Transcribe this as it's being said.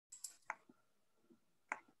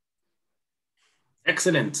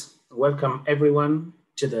Excellent. Welcome everyone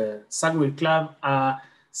to the Zangwill Club,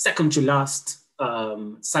 second to last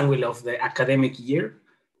Zangwill of the academic year,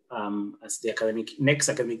 as the next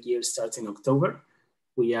academic year starts in October.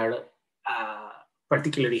 We are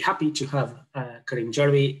particularly happy to have Karim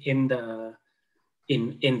Jerbi in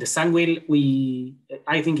the Zangwill.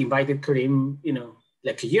 I think invited Karim,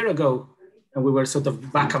 like a year ago, and we were sort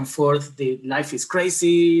of back and forth. The life is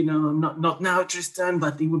crazy, not now, Tristan,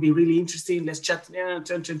 but it would be really interesting. Let's chat. Yeah,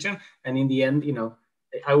 and in the end,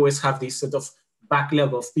 I always have this sort of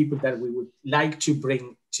backlog of people that we would like to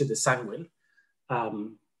bring to the Zangwill.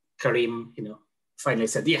 Karim, finally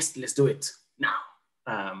said, yes, let's do it now.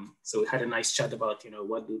 So we had a nice chat about,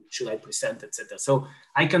 what should I present, etc. So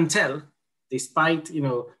I can tell, despite,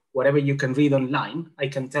 whatever you can read online, I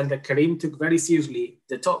can tell that Karim took very seriously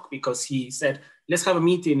the talk, because he said, let's have a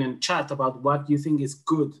meeting and chat about what you think is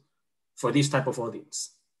good for this type of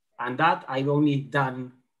audience. And that I've only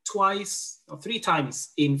done twice or three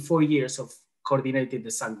times in 4 years of coordinating the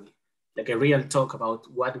Zangwill, like a real talk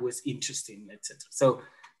about what was interesting, etc. So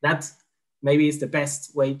that maybe is the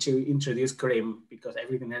best way to introduce Karim, because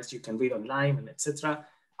everything else you can read online and etc.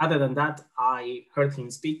 Other than that, I heard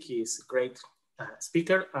him speak. He's a great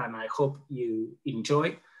speaker, and I hope you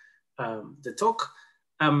enjoy the talk.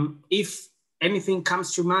 If anything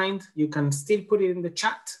comes to mind, you can still put it in the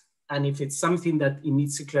chat. And if it's something that it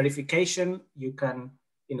needs a clarification, you can,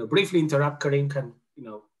 briefly interrupt. Karim can,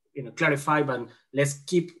 clarify, but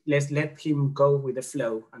let's let him go with the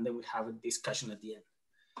flow, and then we have a discussion at the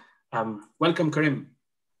end. Welcome, Karim.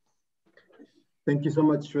 Thank you so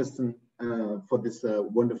much, Tristan, for this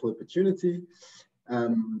wonderful opportunity.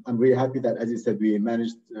 I'm really happy that, as you said, we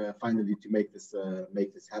managed finally to make this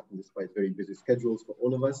happen despite very busy schedules for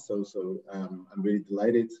all of us. So I'm really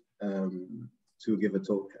delighted to give a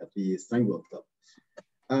talk at the Zangwill Club.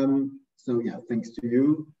 So yeah, thanks to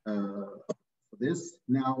you for this.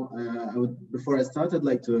 Now, before I start, I'd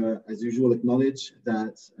like to, as usual, acknowledge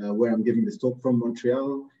that where I'm giving this talk from,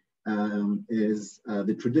 Montreal, is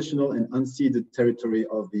the traditional and unceded territory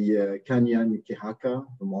of the Kanyan Kihaka,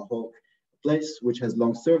 the Mohawk, place which has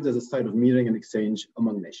long served as a site of meeting and exchange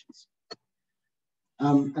among nations.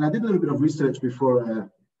 And I did a little bit of research before,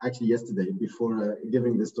 actually yesterday, before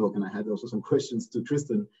giving this talk, and I had also some questions to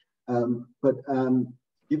Tristan.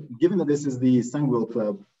 Given that this is the Zangwill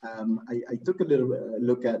Club, I took a little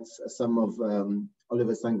look at some of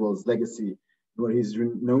Oliver Zangwill's legacy, what he's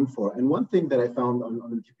known for. And one thing that I found on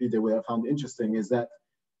Wikipedia, where I found interesting, is that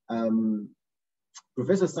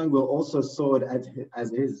Professor Zangwill also saw it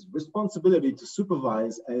as his responsibility to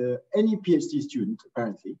supervise any PhD student,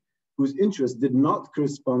 apparently, whose interests did not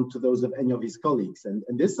correspond to those of any of his colleagues. And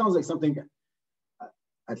this sounds like something,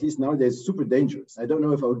 at least nowadays, super dangerous. I don't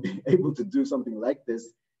know if I would be able to do something like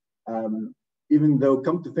this, even though,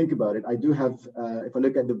 come to think about it, I do have, if I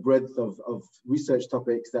look at the breadth of research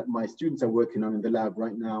topics that my students are working on in the lab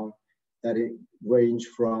right now, that it range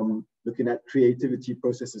from looking at creativity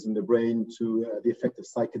processes in the brain to the effect of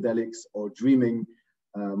psychedelics or dreaming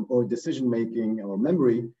or decision-making or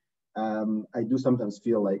memory. I do sometimes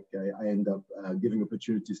feel like I end up giving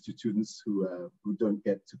opportunities to students who don't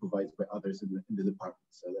get supervised by others in the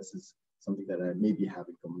department. So this is something that I maybe have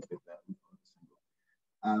in common with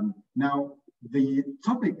that. Now, the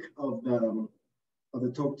topic of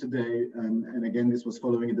the talk today, and again, this was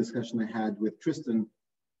following a discussion I had with Tristan,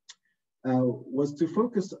 was to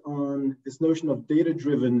focus on this notion of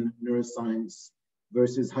data-driven neuroscience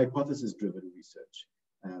versus hypothesis-driven research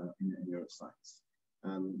in neuroscience.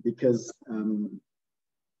 Because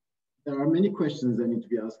there are many questions that need to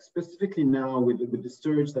be asked, specifically now with the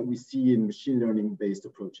surge that we see in machine learning-based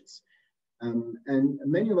approaches. And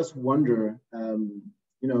many of us wonder,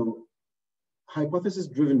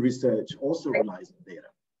 hypothesis-driven research also relies on data,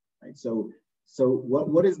 right? So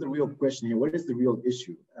what is the real question here? What is the real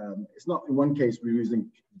issue? It's not in one case we're using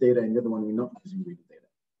data, in the other one we're not using real data.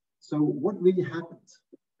 So what really happened?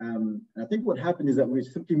 I think what happened is that we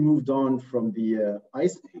simply moved on from the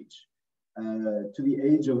ice age to the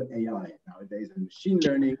age of AI nowadays, and machine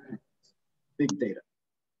learning, big data.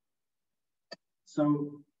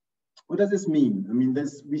 So what does this mean? I mean,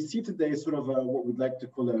 we see today sort of what we'd like to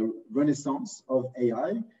call a renaissance of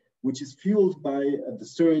AI, which is fueled by the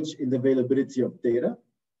surge in the availability of data,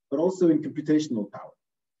 but also in computational power.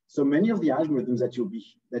 So many of the algorithms that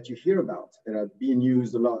you hear about that are being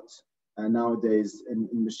used a lot nowadays in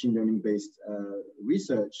machine learning-based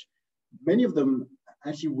research, many of them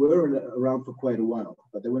actually were around for quite a while,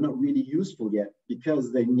 but they were not really useful yet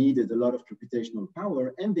because they needed a lot of computational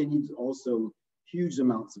power, and they needed also huge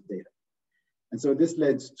amounts of data. And so this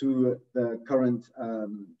led to the current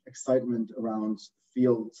excitement around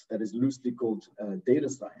fields that is loosely called data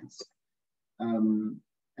science, and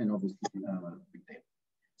obviously big data.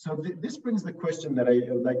 So this brings the question that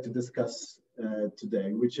I would like to discuss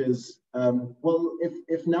today, which is, well,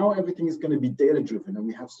 if now everything is going to be data-driven and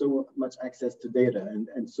we have so much access to data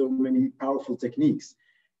and so many powerful techniques,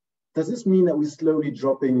 does this mean that we're slowly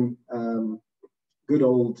dropping good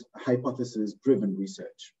old hypothesis-driven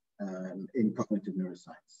research in cognitive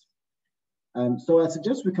neuroscience? So I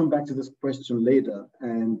suggest we come back to this question later,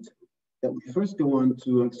 and that we first go on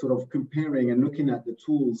to sort of comparing and looking at the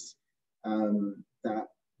tools that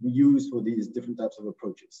we use for these different types of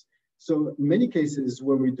approaches. So in many cases,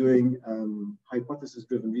 when we're doing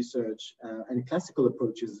hypothesis-driven research and classical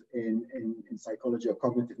approaches in psychology or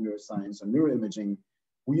cognitive neuroscience or neuroimaging,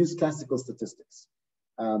 we use classical statistics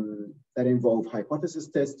that involve hypothesis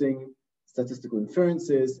testing, statistical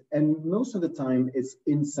inferences, and most of the time it's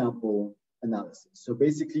in-sample analysis. So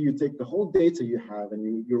basically you take the whole data you have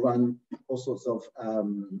and you run all sorts of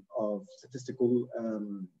statistical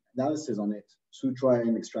analysis on it to try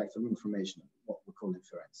and extract some information, what we call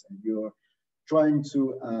inference. And you're trying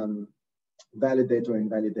to validate or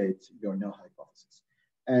invalidate your null hypothesis.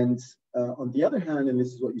 And on the other hand, and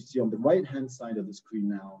this is what you see on the right-hand side of the screen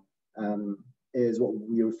now, is what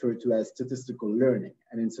we refer to as statistical learning.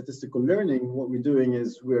 And in statistical learning, what we're doing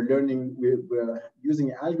is we're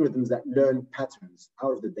using algorithms that learn patterns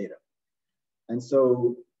out of the data. And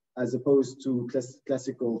so as opposed to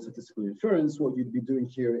classical statistical inference, what you'd be doing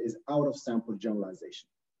here is out-of-sample generalization.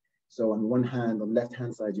 So on one hand, on the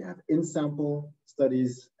left-hand side, you have in-sample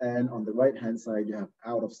studies, and on the right-hand side, you have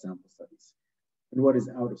out-of-sample studies. And what is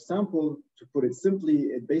out-of-sample? To put it simply,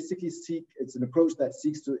 it's an approach that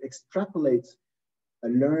seeks to extrapolate a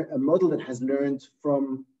model that has learned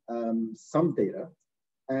from some data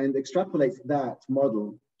and extrapolates that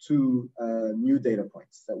model to new data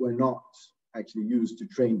points that were not actually used to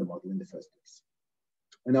train the model in the first place.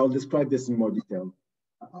 And I'll describe this in more detail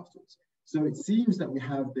afterwards. So it seems that we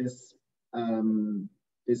have this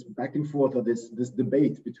back and forth, or this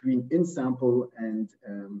debate between in-sample and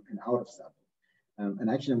out-of-sample. And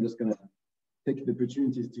actually, I'm just going to take the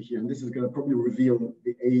opportunities to hear, and this is going to probably reveal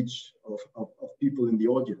the age of people in the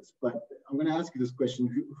audience. But I'm going to ask you this question: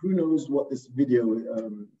 who knows what this video,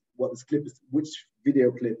 what this clip is? Which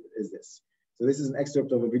video clip is this? So this is an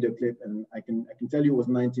excerpt of a video clip, and I can tell you it was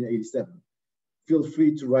 1987. Feel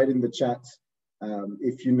free to write in the chat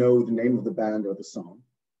if you know the name of the band or the song.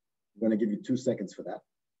 I'm going to give you 2 seconds for that.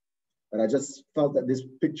 But I just felt that this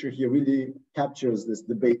picture here really captures this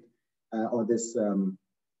debate or this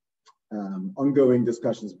ongoing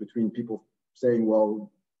discussions between people saying,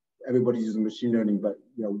 well, everybody's using machine learning, but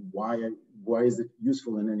why is it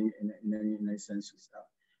useful in any sense?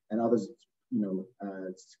 And others,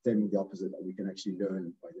 claiming the opposite, that we can actually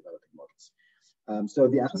learn by developing models. So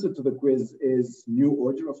the answer to the quiz is new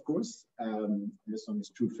order, of course. This one is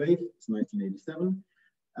True Faith. It's 1987.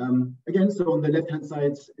 Again, so on the left-hand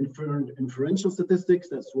side, inferential statistics.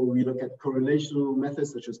 That's where we look at correlational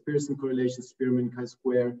methods such as Pearson correlation, Spearman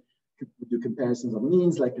chi-square. We do comparisons of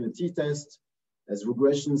means, like in a t-test. There's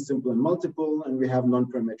regression, simple and multiple, and we have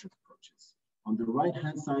non-parametric approaches. On the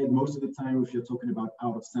right-hand side, most of the time, if you're talking about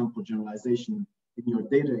out-of-sample generalization in your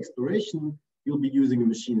data exploration, you'll be using a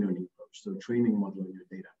machine learning approach, so training a model on your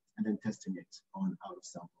data and then testing it on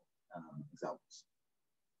out-of-sample examples.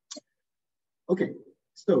 Okay,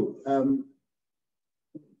 so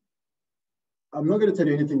I'm not going to tell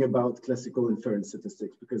you anything about classical inference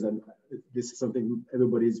statistics because this is something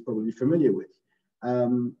everybody's probably familiar with.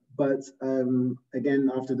 But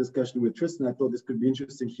again, after discussion with Tristan, I thought this could be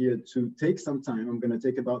interesting here to take some time. I'm going to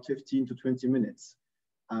take about 15 to 20 minutes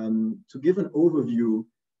to give an overview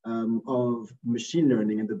of machine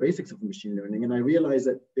learning and the basics of machine learning. And I realize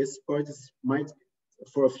that this part might,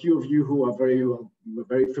 for a few of you who are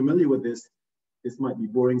very familiar with this might be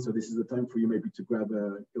boring. So this is the time for you maybe to grab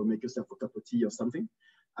make yourself a cup of tea or something.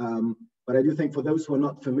 But I do think for those who are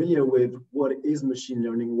not familiar with what is machine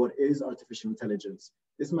learning, what is artificial intelligence,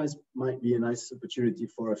 this might be a nice opportunity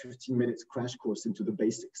for a 15 minutes crash course into the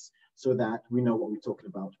basics so that we know what we're talking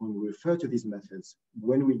about when we refer to these methods,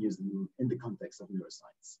 when we use them in the context of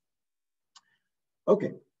neuroscience.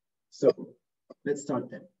 Okay, so let's start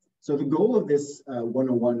then. So the goal of this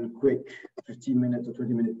 101 quick 15-minute or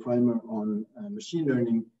 20-minute primer on machine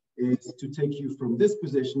learning is to take you from this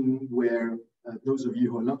position where those of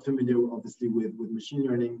you who are not familiar, obviously, with machine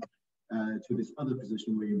learning, to this other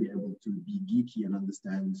position where you'll be able to be geeky and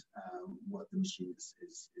understand what the machine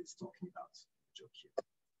is talking about. Joke here.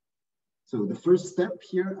 So the first step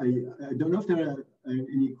here, I don't know if there are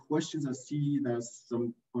any questions. I see there's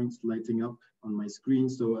some points lighting up on my screen.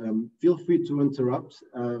 So feel free to interrupt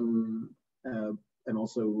and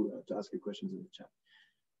also to ask your questions in the chat.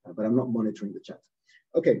 But I'm not monitoring the chat.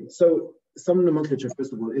 Okay, so some nomenclature,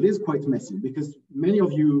 first of all, it is quite messy because many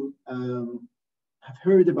of you have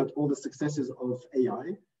heard about all the successes of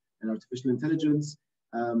AI and artificial intelligence.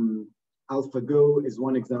 AlphaGo is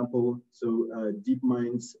one example. So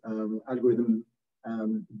DeepMind's algorithm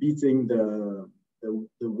beating the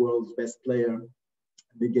world's best player in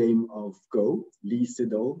the game of Go, Lee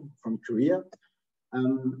Sedol from Korea.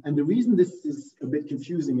 And the reason this is a bit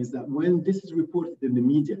confusing is that when this is reported in the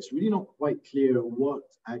media, it's really not quite clear what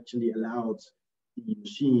actually allowed the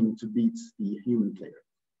machine to beat the human player.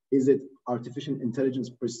 Is it artificial intelligence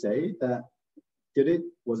per se that did it?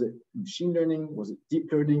 Was it machine learning? Was it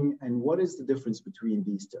deep learning? And what is the difference between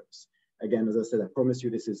these terms? Again, as I said, I promise you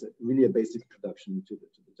this is really a basic introduction to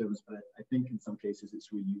the terms, but I think in some cases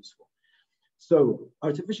it's really useful. So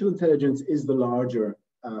artificial intelligence is the larger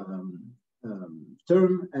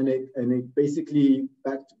term, and it basically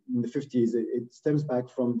back in the 50s, it stems back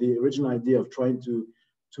from the original idea of trying to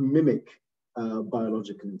mimic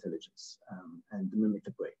biological intelligence and to mimic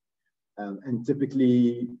the brain. And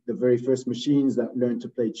typically, the very first machines that learned to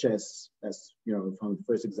play chess, as you know, from the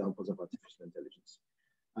first examples of artificial intelligence.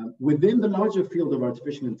 Within the larger field of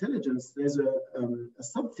artificial intelligence, there's a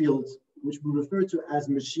subfield which we refer to as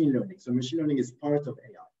machine learning. So machine learning is part of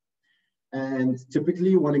AI. And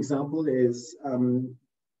typically, one example is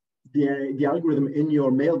the algorithm in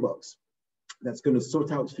your mailbox that's going to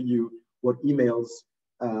sort out for you what emails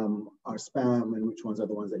are spam and which ones are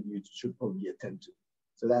the ones that you should probably attend to.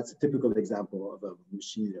 So that's a typical example of a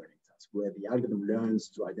machine learning task where the algorithm learns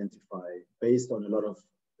to identify, based on a lot of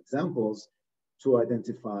examples, to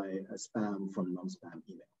identify a spam from non-spam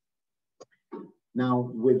email.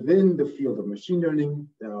 Now, within the field of machine learning,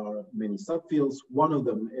 there are many subfields. One of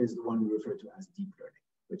them is the one we refer to as deep learning,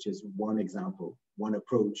 which is one example, one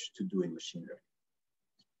approach to doing machine learning.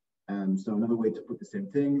 So another way to put the same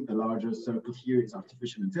thing, the larger circle here is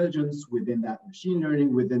artificial intelligence. Within that, machine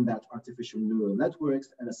learning. Within that, artificial neural networks.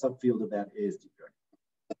 And a subfield of that is deep learning.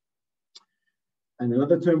 And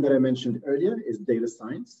another term that I mentioned earlier is data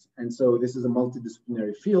science. And so this is a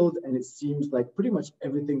multidisciplinary field, and it seems like pretty much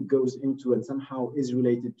everything goes into and somehow is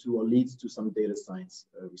related to or leads to some data science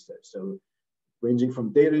research. So ranging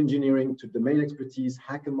from data engineering to domain expertise,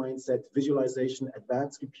 hacker mindset, visualization,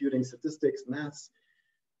 advanced computing, statistics, maths,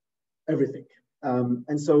 everything.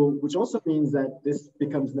 And so, which also means that this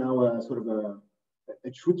becomes now a sort of a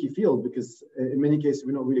tricky field, because in many cases,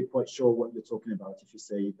 we're not really quite sure what you're talking about if you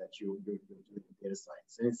say that you're doing data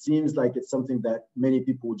science. And it seems like it's something that many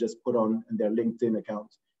people will just put on in their LinkedIn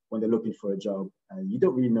account when they're looking for a job. And you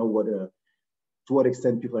don't really know to what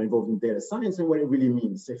extent people are involved in data science and what it really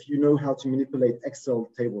means. If you know how to manipulate Excel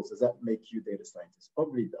tables, does that make you data scientist?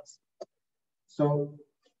 Probably does. So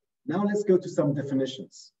now let's go to some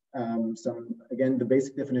definitions. Again, the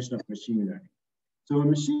basic definition of machine learning. So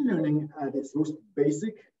machine learning at its most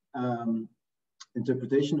basic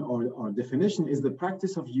interpretation or definition is the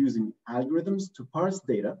practice of using algorithms to parse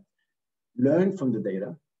data, learn from the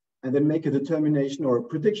data, and then make a determination or a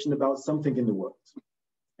prediction about something in the world.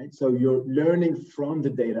 Right? So you're learning from the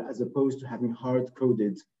data as opposed to having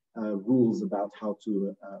hard-coded rules about how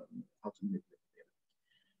to manipulate the data.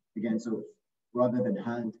 Again, so rather than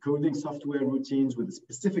hand coding software routines with a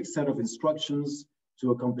specific set of instructions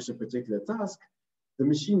to accomplish a particular task, the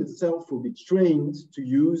machine itself will be trained to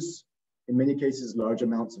use, in many cases, large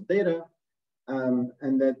amounts of data, and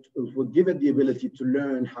that will give it the ability to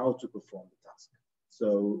learn how to perform the task.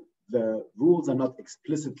 So the rules are not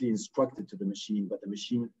explicitly instructed to the machine, but the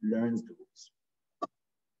machine learns the rules.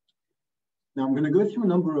 Now, I'm going to go through a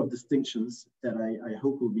number of distinctions that I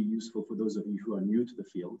hope will be useful for those of you who are new to the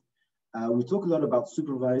field. We talk a lot about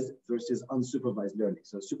supervised versus unsupervised learning.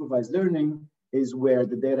 So supervised learning is where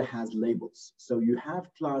the data has labels. So you have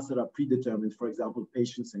classes that are predetermined, for example,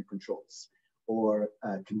 patients and controls, or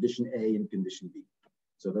condition A and condition B.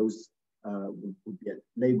 So those would get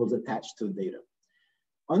labels attached to the data.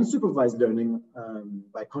 Unsupervised learning,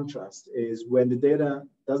 by contrast, is when the data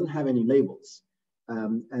doesn't have any labels.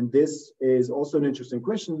 And this is also an interesting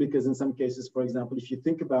question because in some cases, for example, if you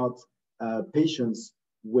think about patients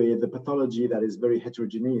with a pathology that is very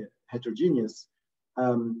heterogeneous,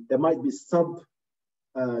 there might be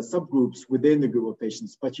subgroups within the group of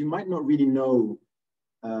patients, but you might not really know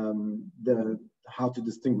how to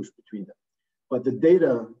distinguish between them. But the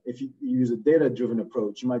data, if you use a data-driven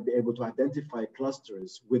approach, you might be able to identify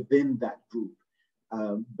clusters within that group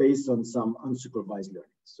based on some unsupervised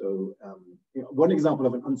learning. So one example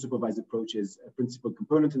of an unsupervised approach is a principal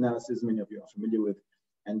component analysis, many of you are familiar with,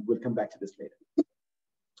 and we'll come back to this later.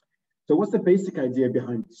 So what's the basic idea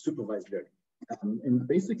behind supervised learning? And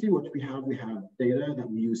basically what we have data that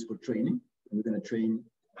we use for training, and we're going to train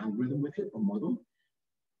algorithm with it or model.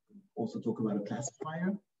 Also talk about a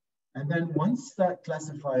classifier. And then once that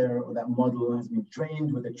classifier or that model has been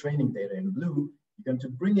trained with the training data in blue, you're going to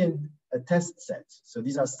bring in a test set. So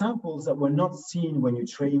these are samples that were not seen when you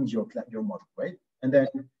trained your model, right? And then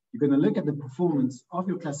you're going to look at the performance of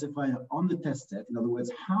your classifier on the test set. In other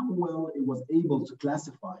words, how well it was able to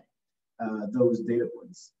classify those data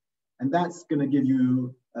points. And that's going to give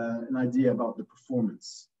you an idea about the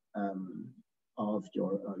performance of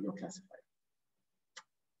your classifier.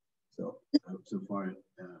 So so far,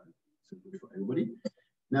 so good for everybody.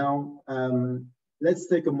 Now, let's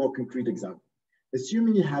take a more concrete example.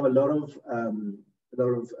 Assuming you have a lot of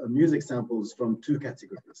music samples from two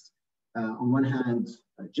categories. On one hand,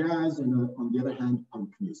 jazz, and on the other hand, punk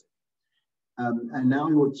music. And now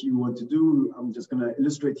what you want to do, I'm just going to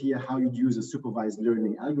illustrate here how you'd use a supervised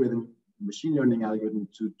learning algorithm, machine learning algorithm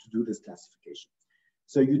to do this classification.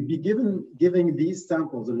 So you'd be giving these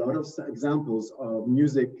samples a lot of examples of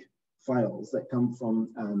music files that come from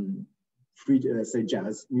say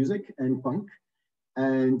jazz music and punk.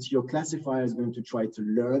 And your classifier is going to try to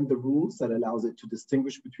learn the rules that allows it to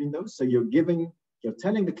distinguish between those. So you're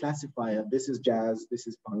telling the classifier, this is jazz, this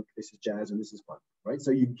is punk, this is jazz, and this is punk, right?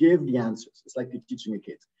 So you give the answers. It's like you're teaching a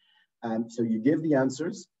kid. So you give the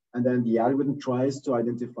answers, and then the algorithm tries to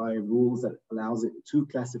identify rules that allows it to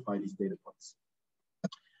classify these data points.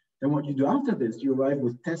 Then what you do after this, you arrive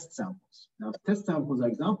with test samples. Now, test samples are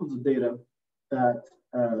examples of data that,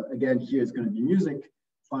 again, here is going to be music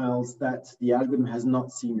files that the algorithm has not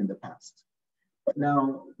seen in the past. But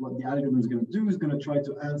now what the algorithm is going to do is going to try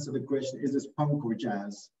to answer the question, is this punk or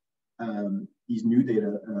jazz? These new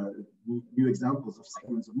data, new examples of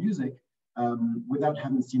segments of music without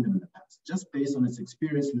having seen them in the past, just based on its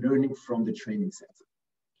experience learning from the training set.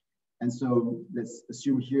 And so let's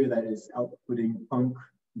assume here that is outputting punk,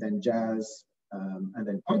 then jazz, and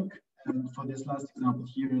then punk. And for this last example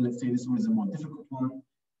here, let's say this one is a more difficult one.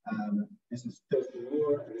 This is 30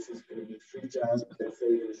 more, and this is going to be free jazz, but let's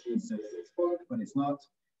say the machine says it's punk, but it's not.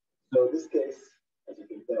 So in this case, as you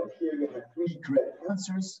can tell here, you have 3 correct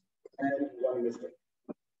answers and 1 mistake.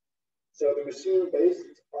 So the machine,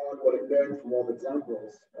 based on what it learned from all the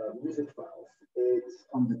examples, music files,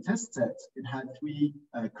 on the test set, it had 3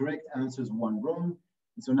 correct answers, 1 wrong.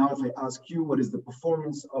 And so now if I ask you, what is the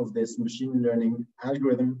performance of this machine learning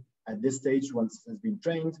algorithm at this stage once it has been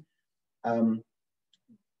trained,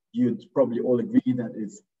 you'd probably all agree that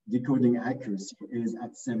its decoding accuracy is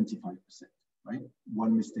at 75%, right?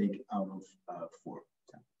 1 mistake out of 4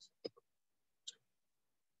 samples.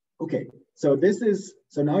 Okay, so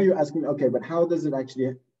now you're asking, okay, but how does it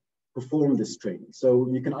actually perform this training? So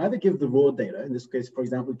you can either give the raw data, in this case, for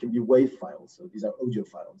example, it can be WAV files, so these are audio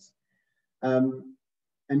files.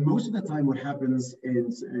 And most of the time what happens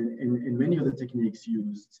is, in many of the techniques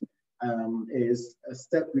used, is a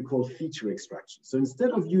step we call feature extraction. So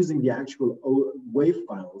instead of using the actual WAV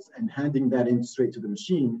files and handing that in straight to the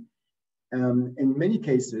machine, in many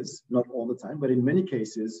cases, not all the time, but in many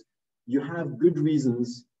cases, you have good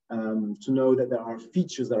reasons to know that there are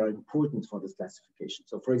features that are important for this classification.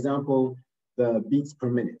 So for example, the beats per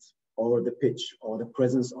minute, or the pitch, or the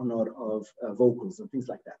presence or not of vocals and things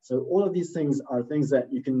like that. So all of these things are things that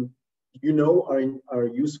are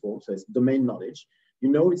useful, so it's domain knowledge. You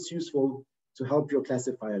know it's useful to help your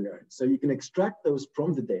classifier learn. So you can extract those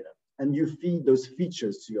from the data and you feed those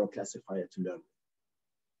features to your classifier to learn.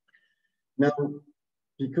 Now,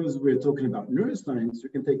 because we're talking about neuroscience, we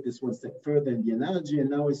can take this one step further in the analogy, and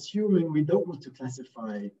now assuming we don't want to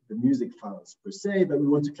classify the music files per se, but we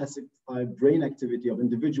want to classify brain activity of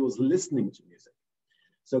individuals listening to music.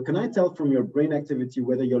 So can I tell from your brain activity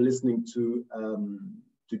whether you're listening to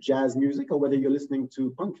jazz music or whether you're listening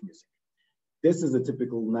to punk music? This is a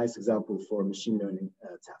typical nice example for a machine learning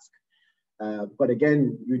task. But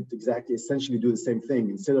again, you'd essentially do the same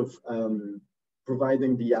thing. Instead of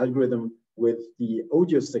providing the algorithm with the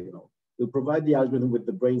audio signal, you'll provide the algorithm with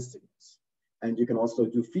the brain signals. And you can also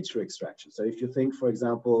do feature extraction. So if you think, for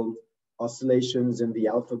example, oscillations in the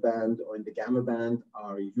alpha band or in the gamma band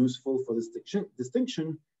are useful for this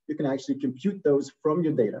distinction, you can actually compute those from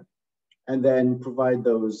your data and then provide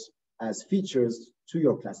those as features to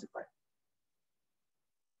your classifier.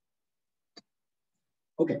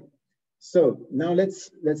 Okay, So now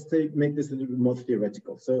let's make this a little bit more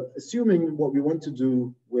theoretical. So assuming what we want to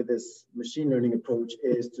do with this machine learning approach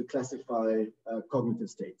is to classify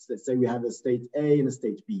cognitive states. Let's say we have a state A and a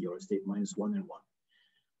state B, or a state -1 and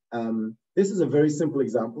 1. This is a very simple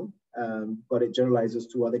example, but it generalizes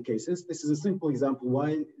to other cases. This is a simple example.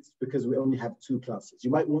 Why? It's because we only have 2 classes.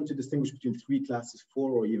 You might want to distinguish between 3 classes,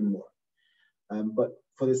 4, or even more. But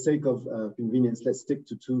for the sake of convenience, let's stick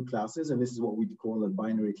to 2 classes, and this is what we call a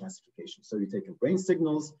binary classification. So you take a brain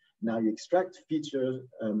signals, now you extract a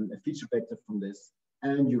feature vector from this,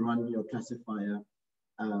 and you run your classifier,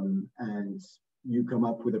 and you come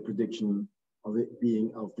up with a prediction of it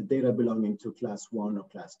being of the data belonging to class 1 or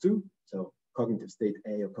class 2, so cognitive state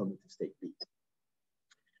A or cognitive state B.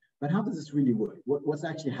 But how does this really work? What's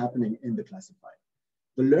actually happening in the classifier?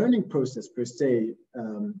 The learning process per se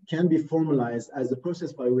can be formalized as the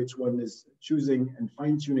process by which one is choosing and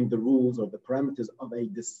fine-tuning the rules or the parameters of a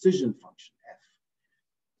decision function, F.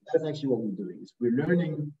 That's actually what we're doing. Is we're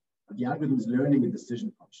learning, the algorithm is learning a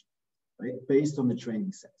decision function, right, based on the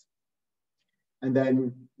training set. And then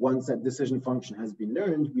once that decision function has been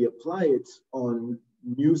learned, we apply it on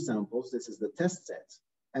new samples. This is the test set.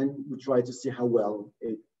 And we try to see how well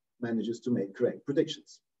it manages to make correct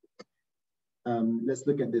predictions. Let's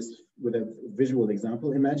look at this with a visual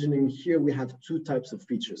example. Imagining here we have 2 types of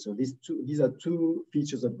features. So these are 2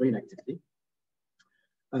 features of brain activity.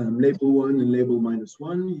 Label 1 and label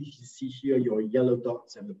 -1. You see here your yellow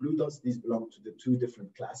dots and the blue dots. These belong to the 2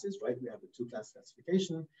 different classes, right? We have a 2-class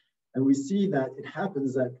classification. And we see that it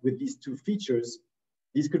happens that with these 2 features,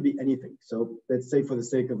 these could be anything. So let's say for the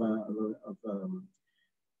sake of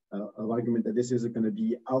argument that this is going to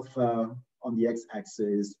be alpha on the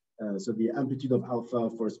x-axis. So the amplitude of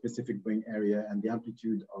alpha for a specific brain area and the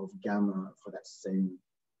amplitude of gamma for that same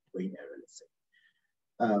brain area, let's say.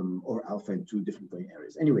 Or alpha in 2 different brain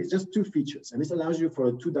areas. Anyways, just 2 features. And this allows you for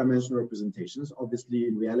 2-dimensional representations. Obviously,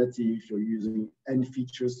 in reality, if you're using n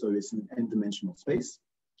features, so it's an n-dimensional space.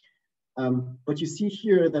 But you see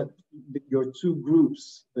here that your 2 groups,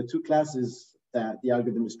 the 2 classes that the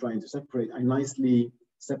algorithm is trying to separate, are nicely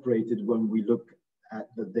separated when we look at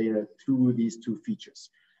the data through these 2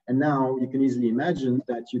 features. And now you can easily imagine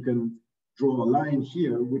that you can draw a line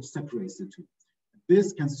here which separates the 2.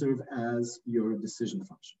 This can serve as your decision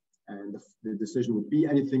function. And the decision would be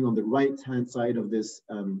anything on the right-hand side of this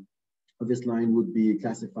line would be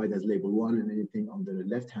classified as label 1, and anything on the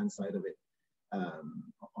left-hand side of it,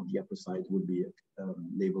 on the upper side, would be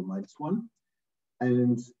label -1.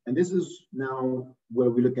 And this is now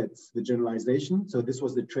where we look at the generalization. So this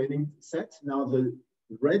was the training set. Now the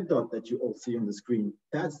red dot that you all see on the screen,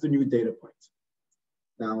 that's the new data point.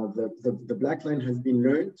 Now the black line has been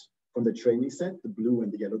learned from the training set, the blue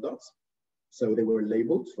and the yellow dots. So they were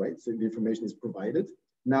labeled, right? So the information is provided.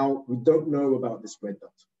 Now we don't know about this red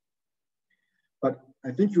dot. But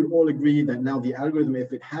I think you'll all agree that now the algorithm,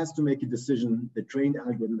 if it has to make a decision, the trained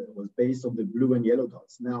algorithm that was based on the blue and yellow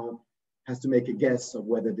dots, now has to make a guess of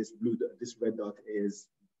whether this red dot is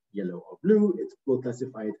yellow or blue. It will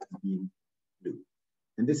classify it as being blue.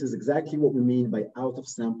 And this is exactly what we mean by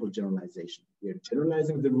out-of-sample generalization. We are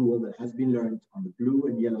generalizing the rule that has been learned on the blue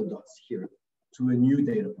and yellow dots here to a new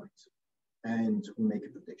data point, and we make a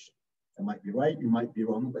prediction. That might be right, you might be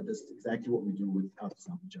wrong, but that's exactly what we do with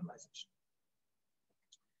out-of-sample generalization.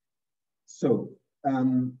 So,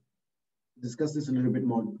 discuss this in a little bit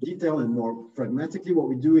more detail and more pragmatically. What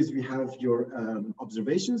we do is we have your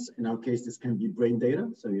observations. In our case, this can be brain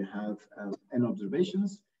data. So you have n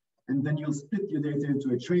observations, and then you'll split your data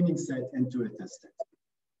into a training set and to a test set.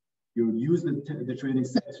 You'll use the training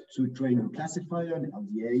set to train a classifier, an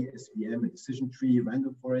LDA, SVM, a decision tree,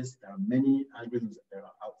 random forest. There are many algorithms that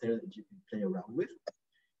are out there that you can play around with.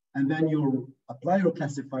 And then you'll apply your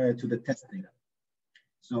classifier to the test data.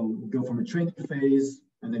 So go from a training phase,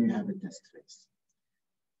 and then you have a test phase.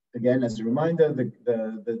 Again, as a reminder,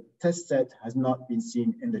 the test set has not been seen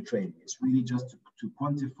in the training. It's really just to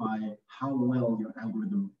quantify how well your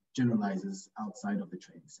algorithm generalizes outside of the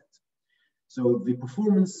training set. So the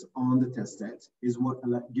performance on the test set is what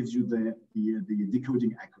gives you the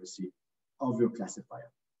decoding accuracy of your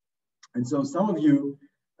classifier. And so some of you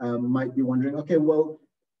might be wondering, okay, well,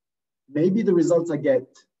 maybe the results I get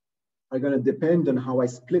are going to depend on how I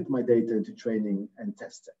split my data into training and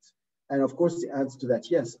test sets. And of course, the answer to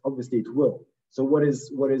that, yes, obviously it will. So what is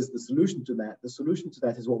the solution to that? The solution to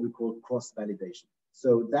that is what we call cross-validation.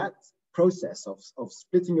 So that process of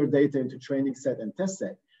splitting your data into training set and test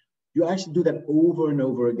set, you actually do that over and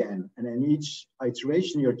over again. And in each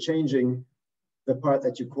iteration, you're changing the part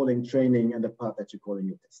that you're calling training and the part that you're calling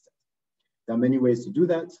your test set. There are many ways to do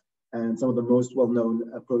that. And some of the most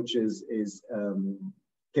well-known approaches is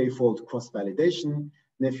k-fold cross-validation.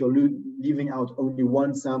 And if you're leaving out only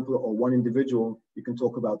one sample or one individual, you can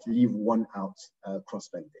talk about leave one out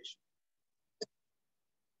cross-validation.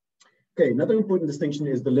 Okay, another important distinction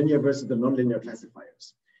is the linear versus the nonlinear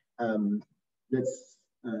classifiers. Let's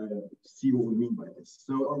see what we mean by this.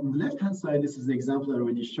 So on the left-hand side, this is the example I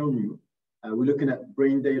already shown you. We're looking at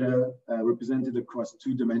brain data represented across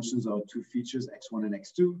 2 dimensions or 2 features, x1 and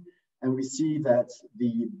x2. And we see that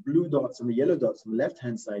the blue dots and the yellow dots on the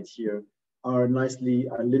left-hand side here are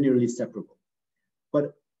linearly separable.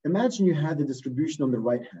 But imagine you had the distribution on the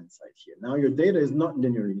right-hand side here. Now your data is not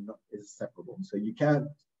linearly separable. So you can't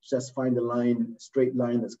just find a straight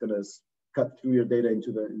line that's gonna cut through your data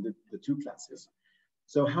into the 2 classes.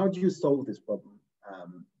 So how do you solve this problem?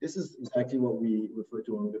 This is exactly what we refer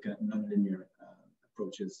to when we look at nonlinear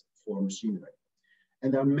approaches for machine learning.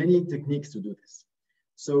 And there are many techniques to do this.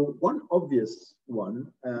 So one obvious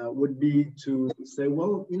one would be to say,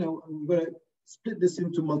 well, I'm going to split this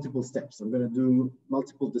into multiple steps. I'm going to do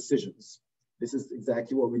multiple decisions. This is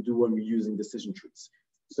exactly what we do when we're using decision trees.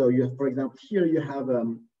 So you have, for example, here you have,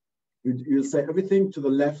 you'll say everything to the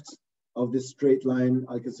left of this straight line,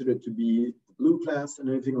 I consider it to be the blue class, and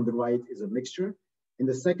everything on the right is a mixture. In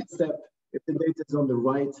the second step, if the data is on the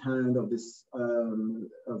right hand of this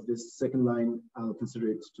second line, I'll consider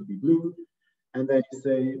it to be blue. And then you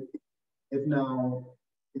say, if now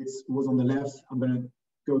it was on the left, I'm going to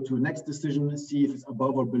go to a next decision, see if it's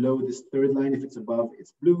above or below this third line. If it's above,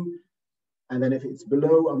 it's blue. And then if it's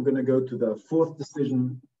below, I'm going to go to the 4th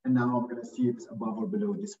decision. And now I'm going to see if it's above or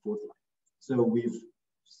below this 4th line. So we've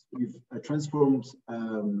transformed,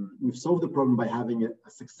 we've solved the problem by having a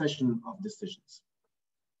succession of decisions,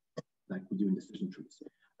 like we do in decision trees.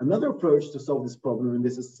 Another approach to solve this problem, and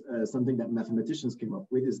this is something that mathematicians came up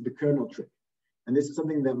with, is the kernel trick. And this is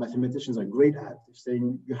something that mathematicians are great at. If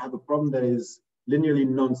saying you have a problem that is linearly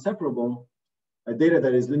non-separable, data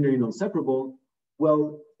that is linearly non-separable,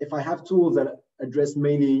 well, if I have tools that address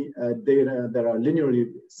mainly data that are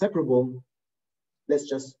linearly separable, let's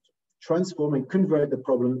just transform and convert the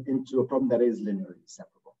problem into a problem that is linearly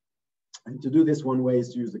separable. And to do this, one way is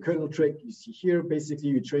to use the kernel trick. You see here, basically,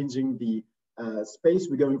 you're changing the space.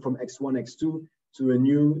 We're going from x1, x2 to a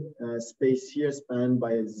new space here spanned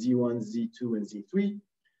by z1, z2, and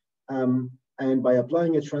z3. And by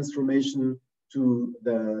applying a transformation to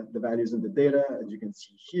the values in the data, as you can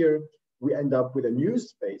see here, we end up with a new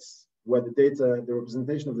space where the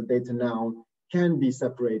representation of the data now can be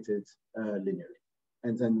separated linearly.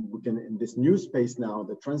 And then we can, in this new space now,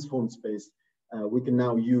 the transformed space, we can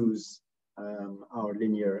now use our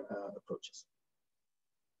linear approaches.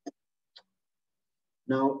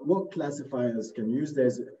 Now, what classifiers can use?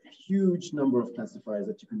 There's a huge number of classifiers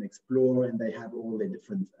that you can explore, and they have all their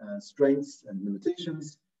different strengths and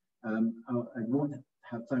limitations. I won't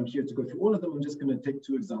have time here to go through all of them. I'm just going to take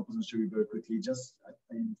 2 examples and show you very quickly.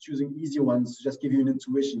 I'm choosing easier ones to just give you an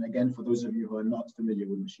intuition, again, for those of you who are not familiar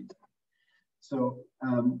with machine learning. So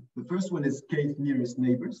the first one is kth nearest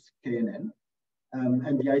neighbors, KNN.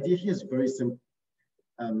 And the idea here is very simple.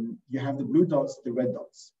 You have the blue dots, the red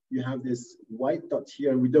dots. You have this white dot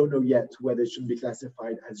here, and we don't know yet whether it should be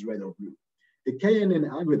classified as red or blue. The KNN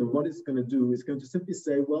algorithm, what it's going to do is going to simply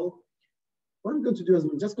say, well, what I'm going to do is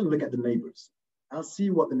I'm just going to look at the neighbors. I'll see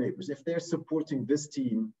what the neighbors, if they're supporting this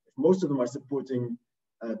team, if most of them are supporting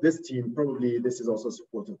this team, probably this is also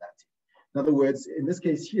support of that team. In other words, in this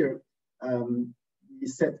case here, we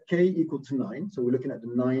set k equal to 9. So we're looking at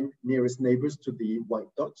the 9 nearest neighbors to the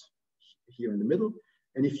white dot here in the middle.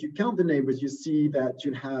 And if you count the neighbors, you see that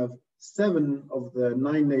you have 7 of the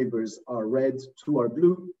 9 neighbors are red, 2 are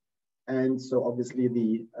blue. And so obviously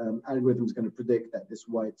the algorithm is going to predict that this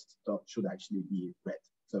white dot should actually be red.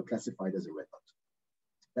 So classified as a red dot.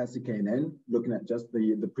 That's the KNN, looking at just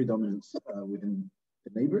the predominance within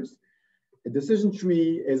the neighbors. A decision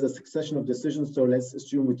tree is a succession of decisions. So let's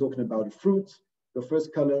assume we're talking about a fruit. Your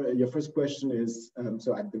first question is,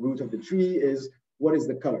 so at the root of the tree is, what is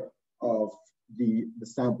the color of the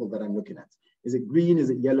sample that I'm looking at? Is it green? Is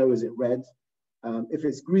it yellow? Is it red? If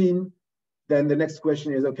it's green, then the next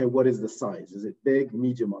question is, okay, what is the size? Is it big,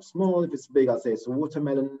 medium, or small? If it's big, I'll say it's a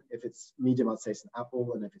watermelon. If it's medium, I'll say it's an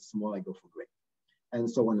apple. And if it's small, I go for grape, and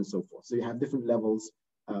so on and so forth. So you have different levels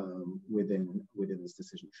within this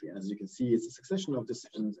decision tree. And as you can see, it's a succession of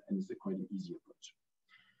decisions, and it's a quite an easy approach.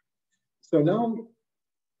 So now,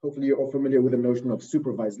 hopefully you're all familiar with the notion of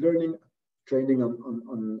supervised learning, training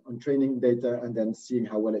on training data, and then seeing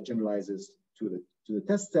how well it generalizes to the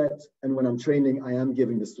test set. And when I'm training, I am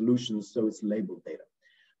giving the solutions, so it's labeled data.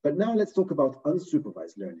 But now let's talk about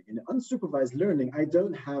unsupervised learning. In unsupervised learning, I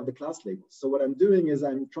don't have the class labels. So what I'm doing is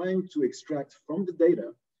I'm trying to extract from the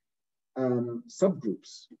data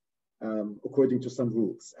subgroups according to some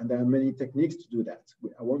rules. And there are many techniques to do that.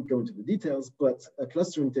 I won't go into the details, but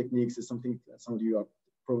clustering techniques is something that some of you are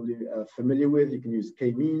probably familiar with. You can use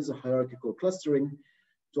k-means or hierarchical clustering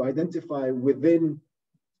to identify within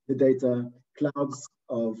the data clouds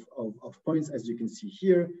of points, as you can see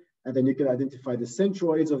here. And then you can identify the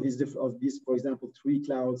centroids of these, for example, 3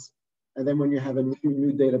 clouds. And then when you have a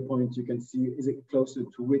new data point, you can see, is it closer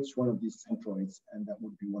to which one of these centroids? And that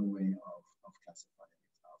would be one way of classifying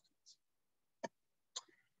it afterwards.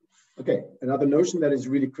 Okay, another notion that is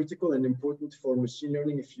really critical and important for machine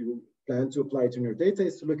learning, if you plan to apply it in your data,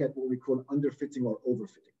 is to look at what we call underfitting or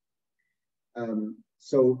overfitting.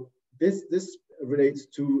 So this relates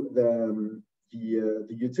to the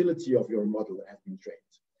utility of your model that has been trained.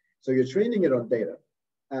 So you're training it on data.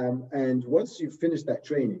 And once you've finished that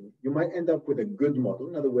training, you might end up with a good model.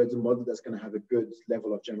 In other words, a model that's going to have a good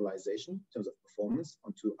level of generalization in terms of performance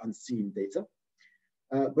onto unseen data.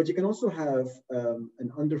 But you can also have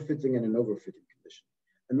an underfitting and an overfitting condition.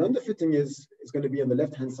 An underfitting is going to be on the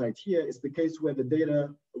left-hand side here. It's the case where the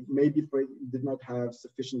data maybe did not have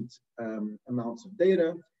sufficient amounts of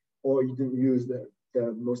data, or you didn't use the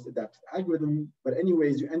most adapted algorithm. But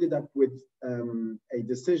anyways, you ended up with a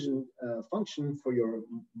decision function for your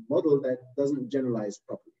model that doesn't generalize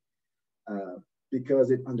properly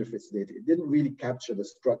because it underfits the data. It didn't really capture the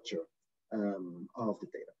structure of the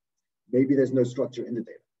data. Maybe there's no structure in the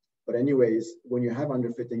data. But anyways, when you have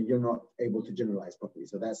underfitting, you're not able to generalize properly.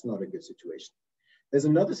 So that's not a good situation. There's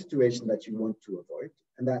another situation that you want to avoid,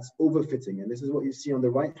 and that's overfitting. And this is what you see on the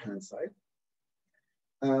right-hand side.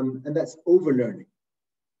 And that's overlearning.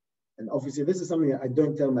 And obviously, this is something that I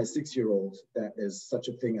don't tell my 6-year-old that there's such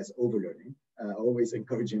a thing as overlearning. I always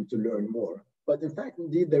encourage him to learn more. But in fact,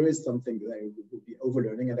 indeed, there is something that would be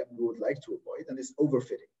overlearning and that we would like to avoid, and it's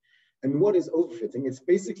overfitting. And what is overfitting? It's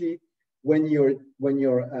basically when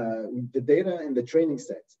the data in the training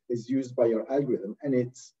set is used by your algorithm and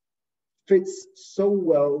it fits so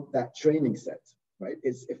well that training set, right?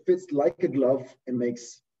 It fits like a glove and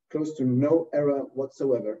makes close to no error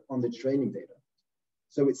whatsoever on the training data.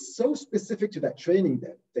 So it's so specific to that training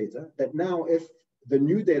data that now if the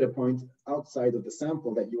new data point outside of the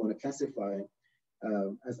sample that you want to classify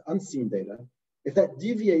as unseen data, if that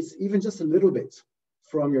deviates even just a little bit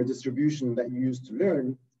from your distribution that you used to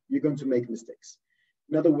learn, you're going to make mistakes.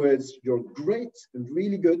 In other words, you're great and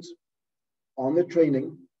really good on the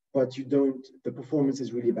training, but the performance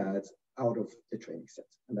is really bad out of the training set.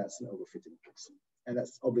 And that's an overfitting case. And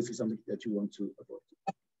that's obviously something that you want to avoid.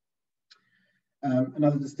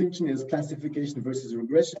 Another distinction is classification versus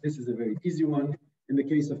regression. This is a very easy one. In the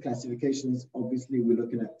case of classifications, obviously we're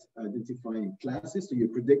looking at identifying classes. So you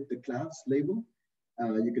predict the class label.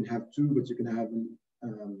 You can have 2, but you can have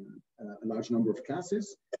a large number of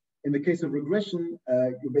classes. In the case of regression,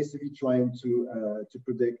 you're basically trying to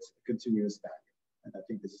predict a continuous value. And I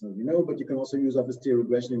think this is something you know, but you can also use obviously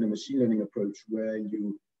regression in a machine learning approach where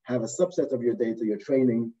you have a subset of your data, your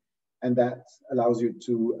training, and that allows you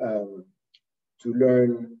to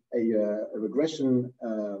learn a regression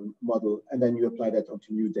model, and then you apply that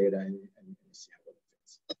onto new data and see how it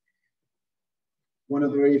fits. One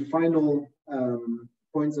of the very final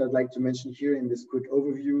points I'd like to mention here in this quick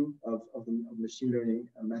overview of machine learning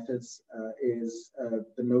methods is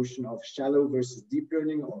the notion of shallow versus deep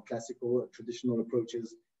learning, or classical or traditional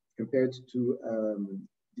approaches compared to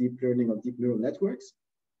deep learning or deep neural networks.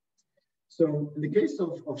 So in the case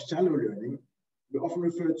of shallow learning, we often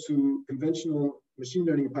refer to conventional machine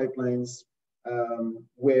learning pipelines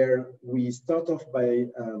where we start off by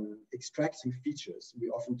extracting features. We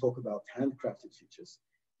often talk about handcrafted features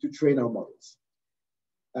to train our models.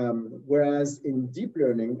 Whereas in deep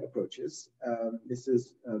learning approaches, this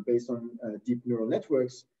is based on deep neural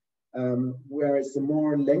networks, where it's a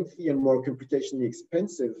more lengthy and more computationally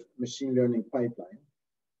expensive machine learning pipeline,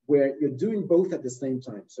 where you're doing both at the same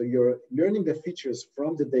time. So you're learning the features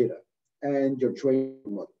from the data and you're training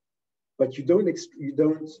the model. But you don't,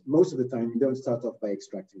 most of the time, you don't start off by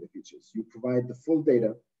extracting the features. You provide the full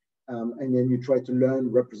data, and then you try to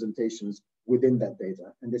learn representations within that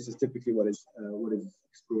data. And this is typically what is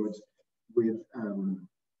explored with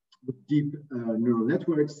deep neural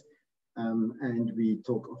networks. And we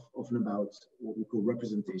talk often about what we call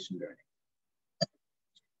representation learning.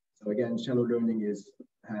 So again, shallow learning is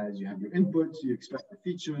as you have your input, you extract the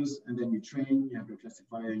features, and then you train, you have your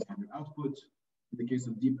classifier, you have your output. In the case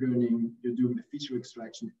of deep learning, you're doing the feature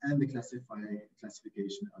extraction and the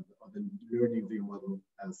classification of the learning of your model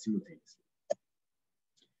simultaneously.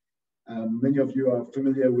 Many of you are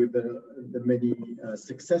familiar with the many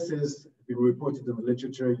successes being reported in the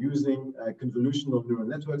literature using convolutional neural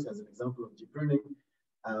networks as an example of deep learning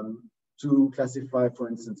to classify, for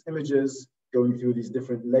instance, images, going through these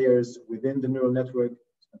different layers within the neural network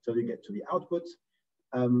until you get to the output.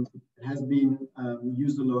 It has been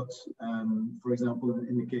used a lot, for example,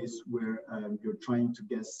 in the case where you're trying to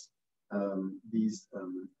guess these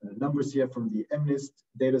numbers here from the MNIST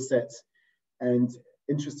data sets. And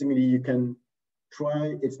interestingly, you can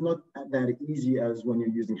try, it's not that easy as when you're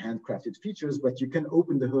using handcrafted features, but you can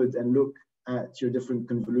open the hood and look at your different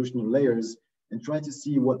convolutional layers and try to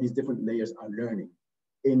see what these different layers are learning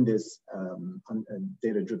in this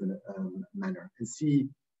data-driven manner, and see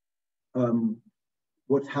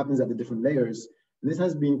what happens at the different layers. And this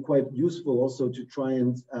has been quite useful also to try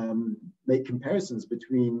and make comparisons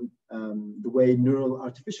between the way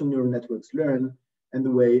artificial neural networks learn and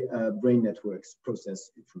the way brain networks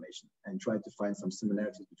process information, and try to find some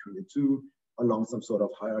similarities between the two along some sort of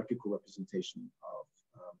hierarchical representation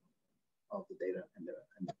of the data and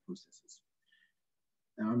the processes.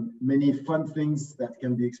 Many fun things that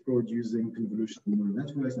can be explored using convolutional neural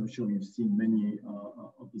networks. I'm sure you've seen many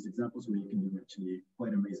of these examples where you can do actually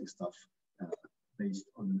quite amazing stuff based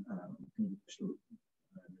on convolutional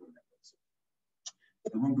neural networks.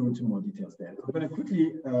 I won't go into more details there. I'm going to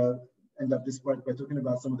quickly end up this part by talking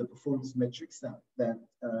about some of the performance metrics that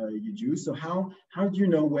you do. So how do you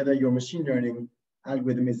know whether your machine learning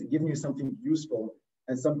algorithm is giving you something useful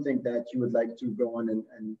and something that you would like to go on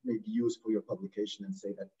and maybe use for your publication and say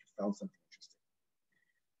that you found something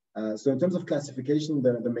interesting? So in terms of classification,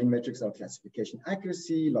 the main metrics are classification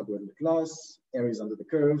accuracy, logarithmic loss, areas under the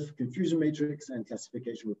curve, confusion matrix, and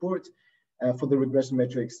classification report. For the regression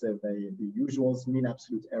metrics, the usuals, mean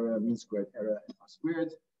absolute error, mean squared error, and R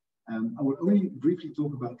squared. I will only briefly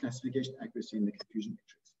talk about classification accuracy in the confusion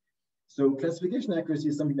matrix. So classification accuracy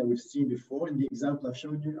is something that we've seen before. In the example I've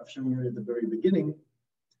shown you at the very beginning,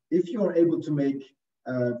 if you are able to make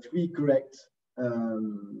 3 correct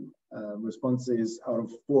responses out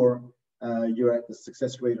of 4, you're at the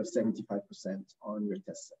success rate of 75% on your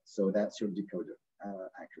test set. So that's your decoder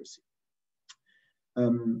accuracy.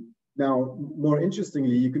 Now, more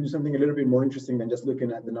interestingly, you can do something a little bit more interesting than just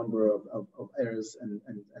looking at the number of errors and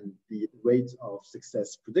the rate of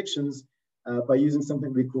success predictions by using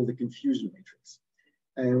something we call the confusion matrix.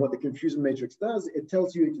 And what the confusion matrix does, it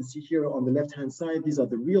tells you, you can see here on the left-hand side, these are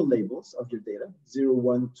the real labels of your data, 0,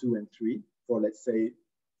 1, 2, and 3, for let's say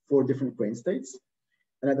 4 different brain states.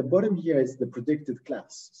 And at the bottom here is the predicted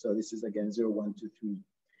class. So this is again 0, 1, 2,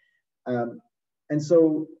 3. And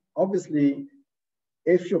so obviously,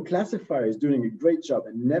 if your classifier is doing a great job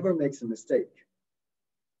and never makes a mistake,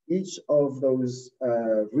 each of those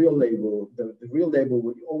real label, the real label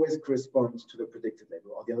will always correspond to the predicted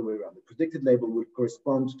label, or the other way around. The predicted label will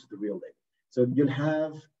correspond to the real label. So you'll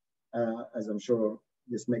have, as I'm sure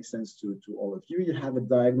this makes sense to all of you, you have a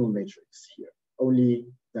diagonal matrix here, only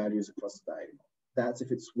values across the diagonal. That's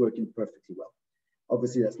if it's working perfectly well.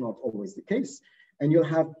 Obviously, that's not always the case. And you'll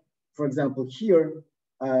have, for example, here,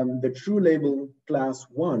 the true label class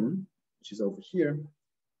 1, which is over here,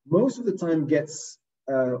 most of the time gets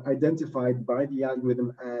identified by the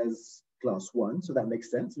algorithm as class 1. So that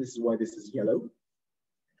makes sense. This is why this is yellow.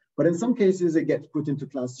 But in some cases, it gets put into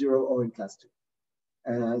class 0 or in class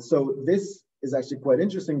 2. So this is actually quite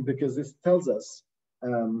interesting because this tells us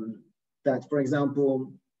that, for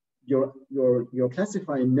example, your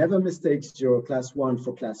classifier never mistakes your class 1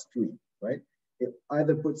 for class 3, right? It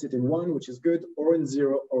either puts it in 1, which is good, or in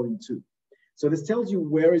 0 or in 2. So this tells you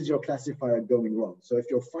where is your classifier going wrong. So if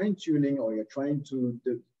you're fine-tuning or you're trying to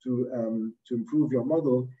improve your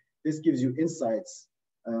model, this gives you insights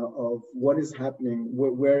of what is happening,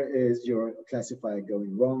 where is your classifier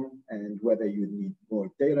going wrong, and whether you need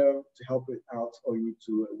more data to help it out, or you need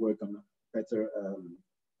to work on a better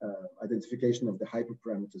identification of the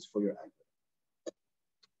hyperparameters for your algorithm.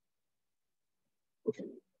 Okay.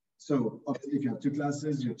 So obviously, if you have 2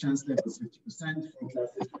 classes, your chance level is 50%, 4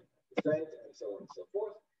 classes, 50%, and so on and so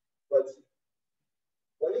forth. But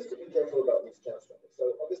one needs to be careful about these chance levels.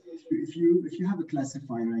 So obviously, if you have a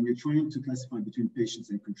classifier and you're trying to classify between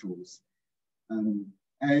patients and controls,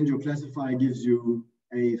 and your classifier gives you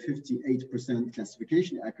a 58%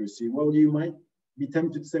 classification accuracy, well, you might be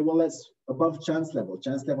tempted to say, well, that's above chance level.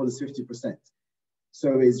 Chance level is 50%.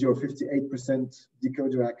 So is your 58%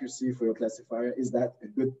 decoder accuracy for your classifier, is that a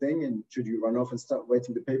good thing? And should you run off and start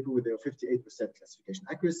writing the paper with your 58% classification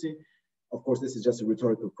accuracy? Of course, this is just a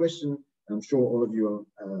rhetorical question. I'm sure all of you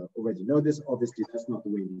already know this. Obviously, that's not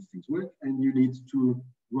the way these things work. And you need to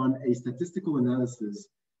run a statistical analysis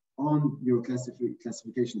on your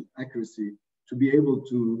classification accuracy to be able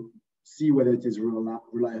to see whether it is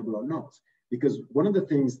reliable or not. Because one of the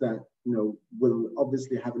things that will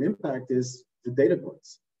obviously have an impact is the data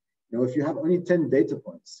points. If you have only 10 data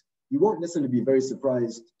points, you won't necessarily be very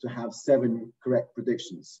surprised to have 7 correct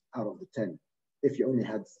predictions out of the 10 if you only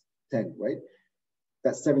had 10, right?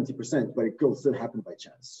 That's 70%, but it could still happen by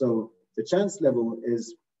chance. So the chance level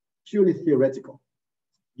is purely theoretical.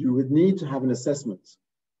 You would need to have an assessment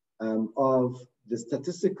of the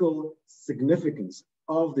statistical significance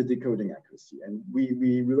of the decoding accuracy. And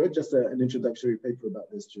we wrote just an introductory paper about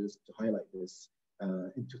this just to highlight this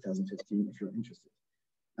in 2015, if you're interested.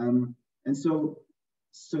 And so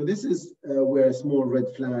this is where a small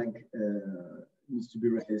red flag needs to be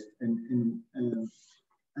raised. And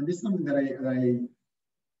this is something that I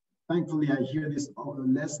thankfully, I hear this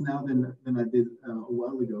less now than I did a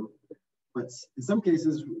while ago. But in some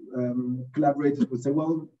cases, collaborators would say,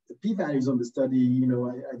 well, the p-values on the study,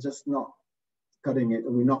 are just not cutting it,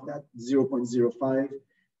 and we're not at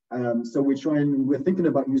 0.05. So we're thinking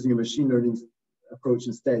about using a machine learning approach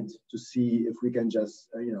instead to see if we can just,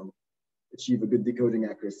 achieve a good decoding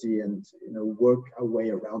accuracy and, work our way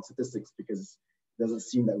around statistics, because it doesn't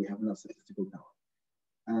seem that we have enough statistical power.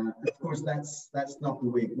 Of course, that's not the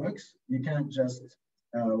way it works. You can't just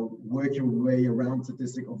work your way around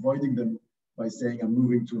statistics, avoiding them by saying I'm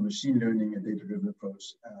moving to a machine learning and data-driven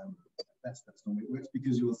approach. That's not the way it works,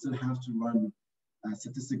 because you will still have to run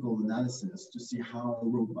statistical analysis to see how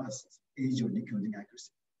robust is your decoding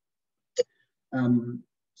accuracy.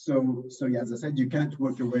 So yeah, as I said, you can't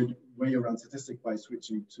work your way around statistics by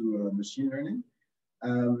switching to machine learning.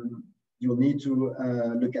 You'll need to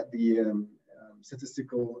look at the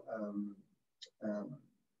statistical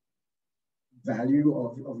value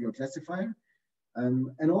of your classifier.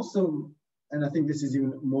 And also, and I think this is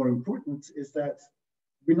even more important, is that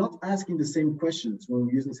we're not asking the same questions when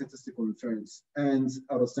we're using statistical inference and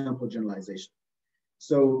out of sample generalization.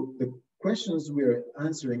 So the questions we're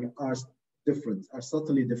answering are different, are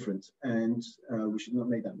subtly different, and we should not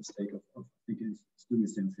make that mistake of thinking it's doing the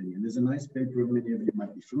same thing. And there's a nice paper many of you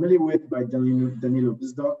might be familiar with by Danilo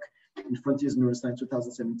Bizdock in Frontiers in Neuroscience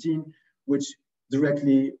 2017, which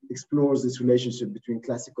directly explores this relationship between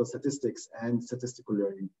classical statistics and statistical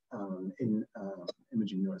learning in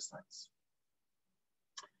imaging neuroscience.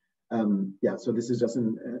 Yeah, so this is just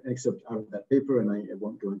an excerpt out of that paper, and I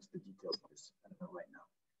won't go into the details of this right now.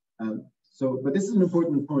 But this is an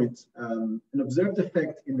important point. An observed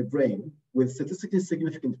effect in the brain with statistically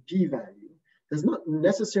significant p-value does not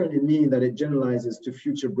necessarily mean that it generalizes to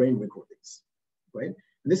future brain recordings, right?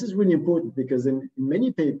 And this is really important because in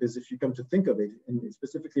many papers, if you come to think of it, and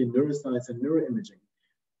specifically in neuroscience and neuroimaging,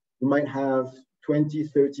 you might have 20,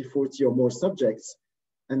 30, 40 or more subjects.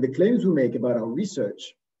 And the claims we make about our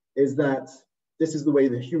research is that this is the way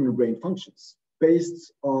the human brain functions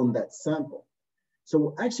based on that sample.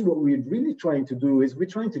 So actually what we're really trying to do is we're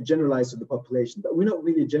trying to generalize to the population, but we're not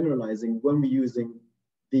really generalizing when we're using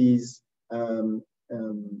these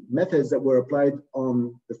methods that were applied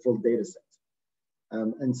on the full data set.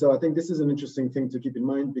 And so I think this is an interesting thing to keep in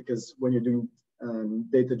mind, because when you're doing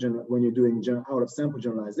out of sample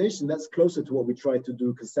generalization, that's closer to what we try to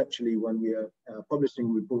do conceptually when we are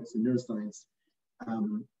publishing reports in neuroscience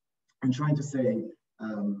and trying to say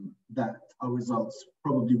that our results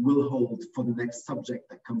probably will hold for the next subject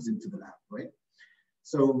that comes into the lab, right?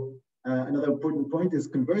 So another important point is,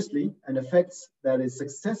 conversely, an effect that is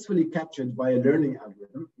successfully captured by a learning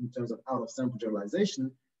algorithm in terms of out of sample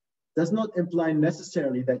generalization does not imply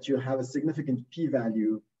necessarily that you have a significant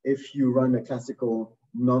p-value if you run a classical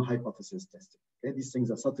non-hypothesis testing. Okay? These things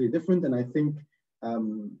are subtly different, and I think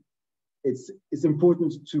it's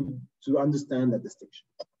important to understand that distinction.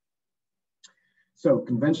 So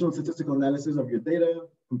conventional statistical analysis of your data,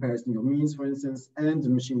 comparison of means, for instance, and the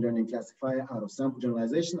machine learning classifier out of sample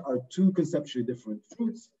generalization are two conceptually different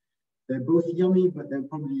fruits. They're both yummy, but they're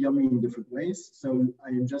probably yummy in different ways. So I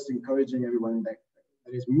am just encouraging everyone that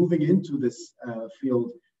is moving into this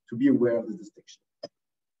field to be aware of the distinction.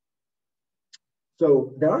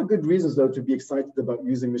 So there are good reasons, though, to be excited about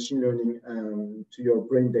using machine learning to your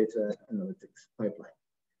brain data analytics pipeline.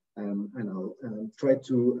 And I'll try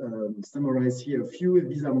to summarize here a few.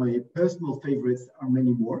 These are my personal favorites, there are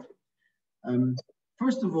many more.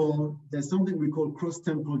 First of all, there's something we call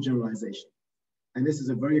cross-temporal generalization. And this is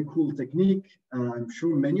a very cool technique I'm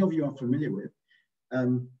sure many of you are familiar with.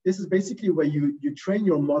 This is basically where you train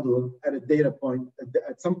your model at a data point,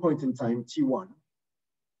 at some point in time, T1.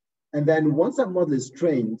 And then once that model is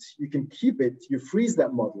trained, you can keep it, you freeze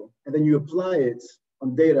that model, and then you apply it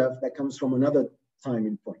on data that comes from another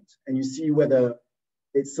timing point. And you see whether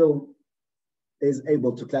it still is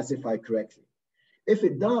able to classify correctly. If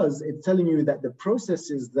it does, it's telling you that the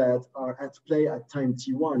processes that are at play at time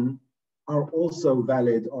t1 are also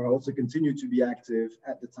valid or also continue to be active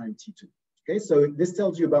at the time t2. Okay, so this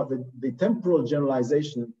tells you about the temporal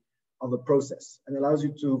generalization of a process and allows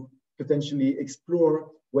you to potentially explore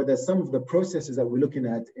whether some of the processes that we're looking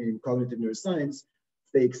at in cognitive neuroscience,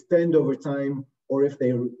 they extend over time or if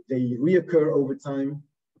they reoccur over time,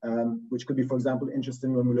 which could be, for example,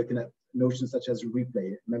 interesting when we're looking at notions such as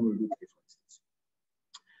replay, memory replay, for instance.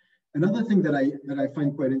 Another thing that I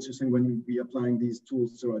find quite interesting when we applying these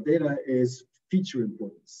tools to our data is feature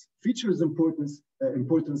importance. Features importance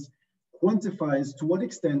quantifies to what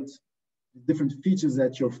extent different features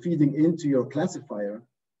that you're feeding into your classifier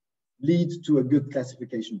lead to a good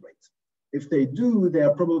classification rate. If they do, they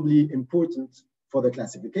are probably important for the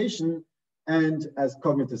classification. And as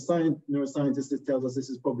cognitive neuroscientists, it tells us this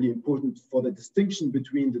is probably important for the distinction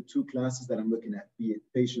between the two classes that I'm looking at, be it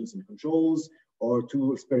patients and controls, or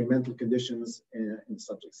two experimental conditions in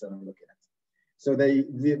subjects that I'm looking at. So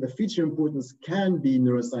the feature importance can be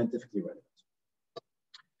neuroscientifically relevant.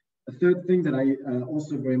 A third thing that I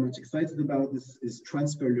also very much excited about is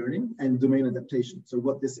transfer learning and domain adaptation. So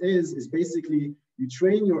what this is basically you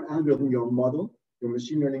train your algorithm, your model, your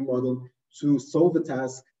machine learning model to solve a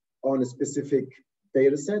task on a specific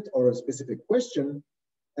data set or a specific question.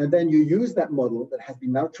 And then you use that model that has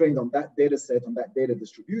been now trained on that data set, on that data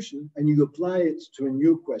distribution, and you apply it to a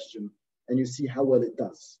new question and you see how well it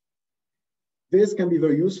does. This can be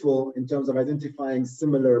very useful in terms of identifying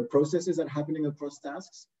similar processes that are happening across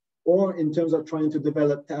tasks, or in terms of trying to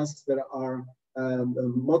develop tasks that are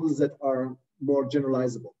models that are more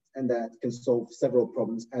generalizable and that can solve several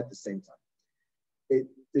problems at the same time.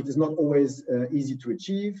 It is not always easy to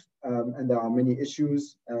achieve, and there are many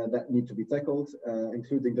issues that need to be tackled,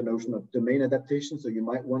 including the notion of domain adaptation. So you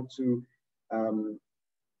might want to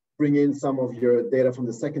bring in some of your data from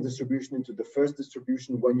the second distribution into the first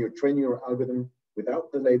distribution when you're training your algorithm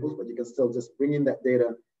without the labels, but you can still just bring in that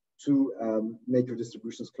data to make your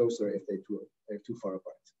distributions closer if they're too far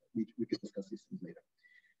apart. We can discuss these things later.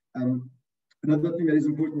 Another thing that is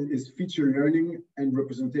important is feature learning and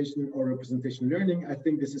representation learning. I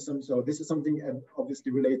think this is something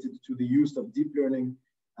obviously related to the use of deep learning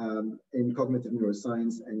in cognitive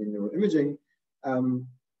neuroscience and in neuroimaging.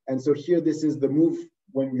 And so here, this is the move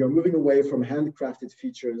when you're moving away from handcrafted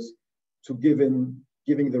features to giving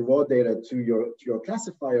the raw data to your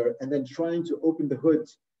classifier, and then trying to open the hood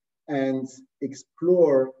and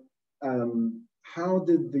explore how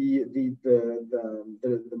did the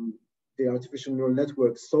artificial neural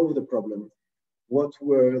network solve the problem? What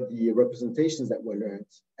were the representations that were learned?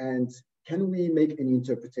 And can we make any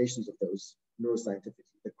interpretations of those neuroscientifically?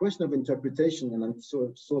 The question of interpretation, and I'm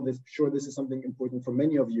sure this is something important for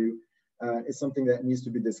many of you, is something that needs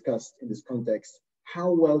to be discussed in this context.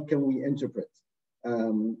 How well can we interpret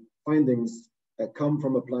findings that come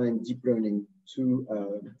from applying deep learning to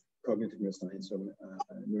cognitive neuroscience or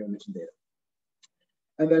neuroimaging data?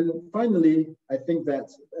 And then finally, I think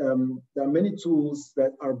that there are many tools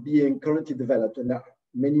that are being currently developed, and there are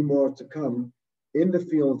many more to come in the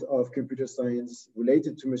field of computer science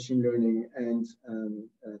related to machine learning and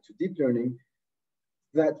to deep learning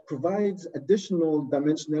that provides additional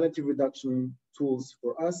dimensionality reduction tools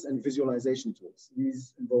for us and visualization tools.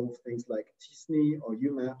 These involve things like t-SNE or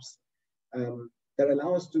UMaps that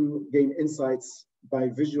allow us to gain insights by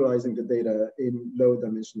visualizing the data in low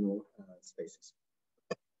dimensional spaces.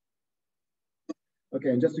 Okay,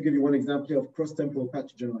 and just to give you one example of cross-temporal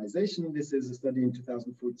patch generalization, this is a study in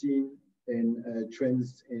 2014 in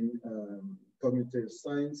Trends in Cognitive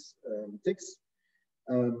Science, TICS,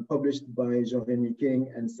 published by Jean-Rémy King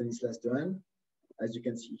and Stanislas Dehaene. As you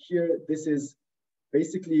can see here, this is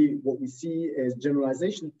basically what we see is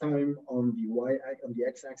generalization time on the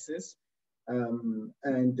x-axis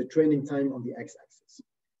and the training time on the x-axis.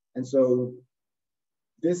 And so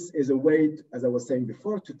this is a way, as I was saying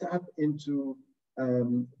before, to tap into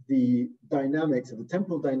the dynamics, the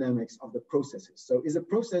temporal dynamics of the processes. So is a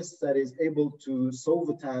process that is able to solve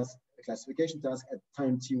a task, a classification task at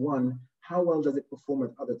time t1, how well does it perform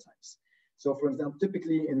at other times? So for example,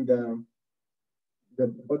 typically in the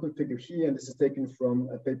bottom figure here, and this is taken from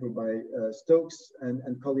a paper by Stokes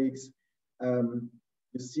and colleagues,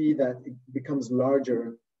 you see that it becomes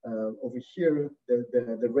larger over here,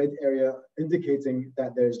 the red area indicating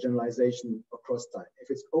that there's generalization across time.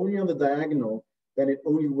 If it's only on the diagonal, then it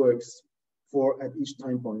only works at each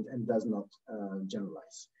time point and does not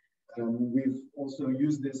generalize. We've also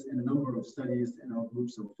used this in a number of studies in our group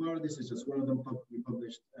so far. This is just one of them we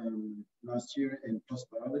published last year in PLOS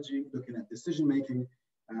Biology, looking at decision-making.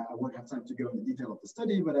 I won't have time to go into detail of the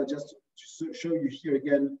study, but I'll just show you here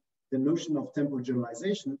again, the notion of temporal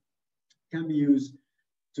generalization can be used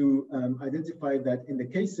to identify that in the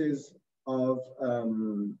cases of,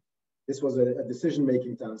 this was a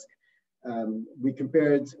decision-making task, we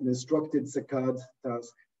compared an instructed saccade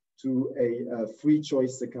task to a free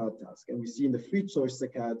choice saccade task. And we see in the free choice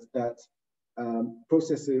saccade that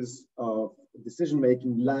processes of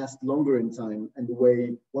decision-making last longer in time. And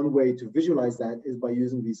one way to visualize that is by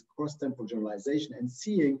using these cross-temporal generalization and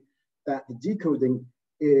seeing that the decoding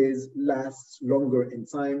lasts longer in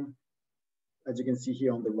time, as you can see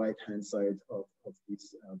here on the right-hand side of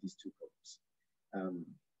these two columns.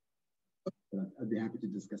 I'd be happy to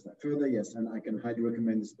discuss that further. Yes, and I can highly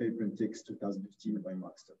recommend this paper in TICS 2015 by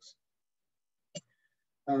Mark Stokes.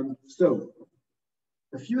 So,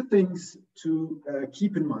 a few things to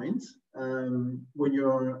keep in mind when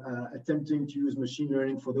you're attempting to use machine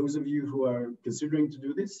learning. For those of you who are considering to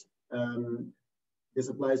do this, this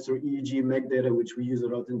applies to EEG MEG data, which we use a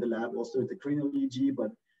lot in the lab, also the cranial EEG,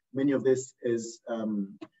 but many of this is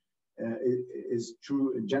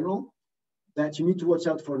true in general, that you need to watch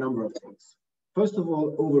out for a number of things. First of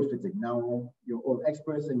all, overfitting. Now, you're all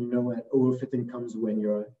experts and you know that overfitting comes when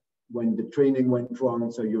the training went wrong.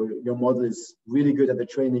 So your model is really good at the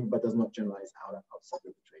training, but does not generalize outside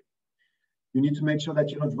of the training. You need to make sure that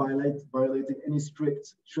you're not violating any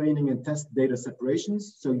strict training and test data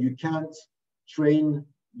separations. So you can't train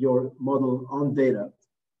your model on data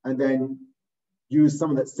and then use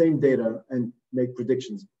some of that same data and make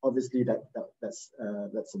predictions. Obviously, that's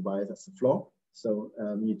a bias, that's a flaw. So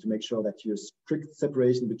you need to make sure that you strict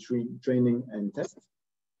separation between training and test.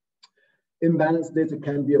 Imbalanced data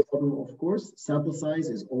can be a problem, of course. Sample size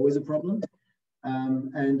is always a problem.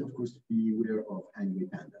 And of course, be aware of angry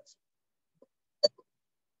pandas.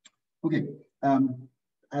 Okay,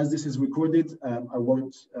 as this is recorded, I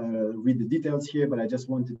won't read the details here, but I just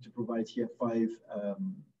wanted to provide here 5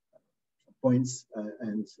 points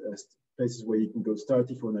and places where you can go start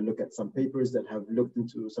if you want to look at some papers that have looked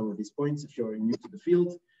into some of these points if you're new to the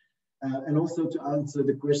field. And also to answer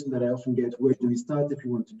the question that I often get, where do we start if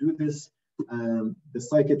you want to do this? The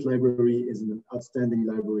Scikit library is an outstanding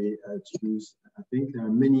library to use. I think there are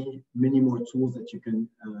many more tools that you can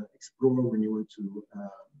explore when you want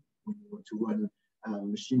to run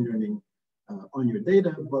machine learning on your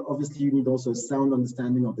data, but obviously you need also a sound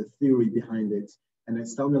understanding of the theory behind it and a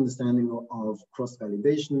sound understanding of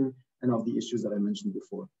cross-validation and of the issues that I mentioned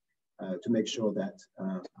before to make sure that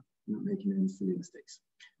you're not making any silly mistakes.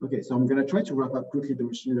 Okay, so I'm going to try to wrap up quickly the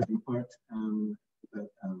machine learning part, but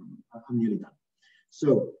I'm nearly done.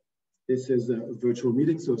 So this is a virtual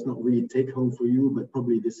meeting, so it's not really take home for you, but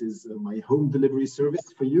probably this is my home delivery service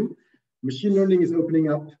for you. Machine learning is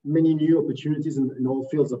opening up many new opportunities in all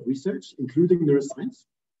fields of research, including neuroscience.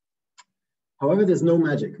 However, there's no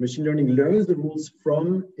magic. Machine learning learns the rules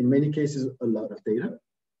from, in many cases, a lot of data.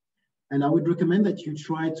 And I would recommend that you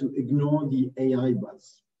try to ignore the AI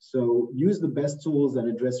buzz. So use the best tools that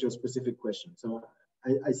address your specific question. So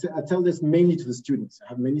I tell this mainly to the students. I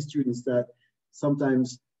have many students that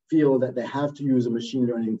sometimes feel that they have to use a machine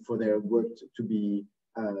learning for their work to be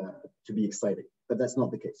exciting, but that's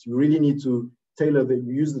not the case. You really need to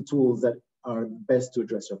use the tools that are best to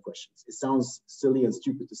address your questions. It sounds silly and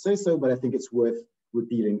stupid to say so, but I think it's worth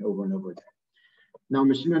repeating over and over again. Now,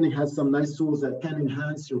 machine learning has some nice tools that can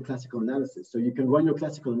enhance your classical analysis. So you can run your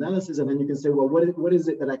classical analysis and then you can say, well, what is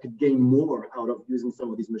it that I could gain more out of using some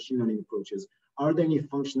of these machine learning approaches? Are there any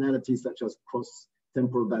functionalities such as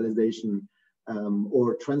cross-temporal validation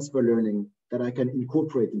or transfer learning that I can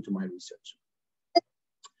incorporate into my research?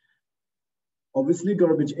 Obviously,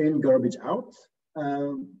 garbage in, garbage out.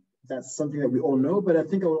 That's something that we all know, but I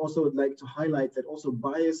think I would also like to highlight that also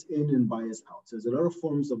bias in and bias out. So there's a lot of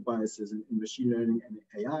forms of biases in machine learning and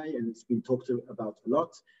AI, and it's been talked about a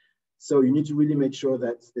lot. So you need to really make sure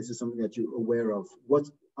that this is something that you're aware of. What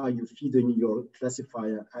are you feeding your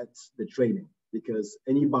classifier at the training? Because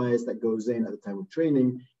any bias that goes in at the time of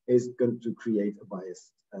training is going to create a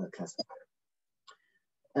biased classifier.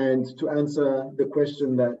 And to answer the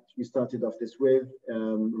question that we started off this with,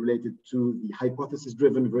 related to the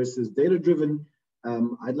hypothesis-driven versus data-driven,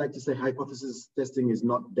 I'd like to say hypothesis testing is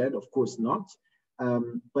not dead, of course not,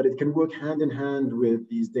 but it can work hand in hand with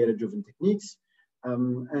these data-driven techniques.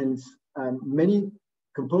 Many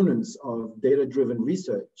components of data-driven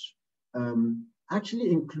research actually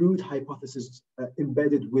include hypotheses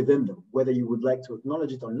embedded within them, whether you would like to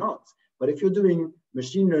acknowledge it or not. But if you're doing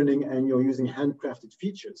machine learning and you're using handcrafted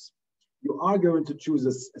features, you are going to choose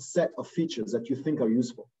a set of features that you think are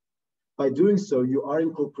useful. By doing so, you are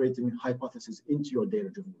incorporating hypotheses into your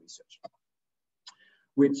data-driven research.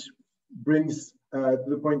 which brings to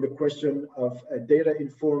the point the question of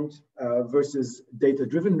data-informed versus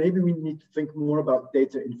data-driven. Maybe we need to think more about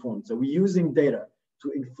data-informed. So we're using data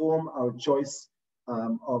to inform our choice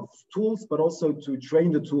of tools, but also to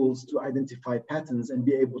train the tools to identify patterns and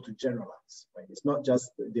be able to generalize. Right? It's not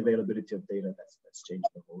just the availability of data that's changed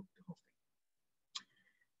the whole thing.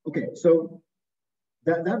 Okay, so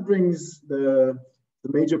that brings the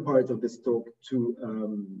major part of this talk to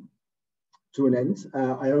an end.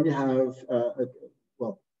 I only have,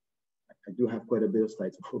 well, I do have quite a bit of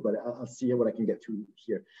slides, but I'll see what I can get through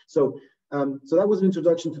here. So that was an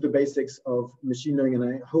introduction to the basics of machine learning,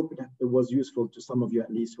 and I hope it was useful to some of you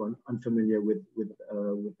at least who are unfamiliar with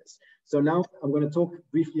this. So now I'm going to talk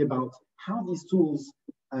briefly about how these tools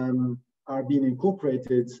are being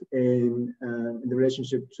incorporated in the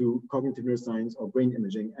relationship to cognitive neuroscience or brain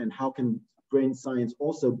imaging, and how can brain science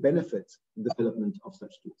also benefit the development of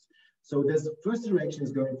such tools. So there's the first direction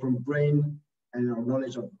is going from brain and our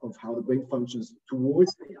knowledge of how the brain functions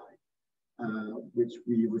towards AI, which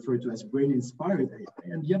we refer to as brain-inspired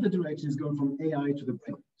AI. And the other direction is going from AI to the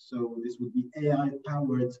brain. So this would be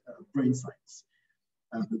AI-powered brain science.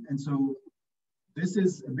 And so this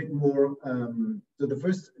is a bit more, so the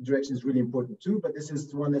first direction is really important too, but this is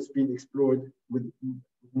the one that's been explored with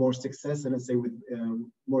more success and let's say with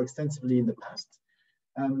more extensively in the past.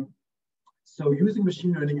 So using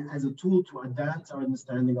machine learning as a tool to advance our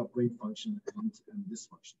understanding of brain function and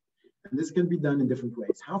dysfunction. And this can be done in different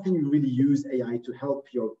ways. How can you really use AI to help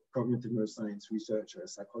your cognitive neuroscience research or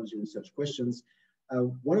psychology research questions?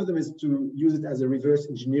 One of them is to use it as a reverse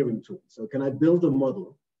engineering tool. So can I build a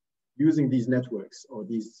model using these networks or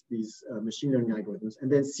these machine learning algorithms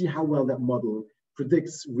and then see how well that model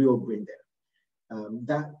predicts real brain data?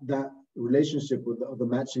 That relationship with the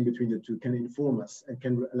matching between the two can inform us and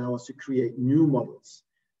can allow us to create new models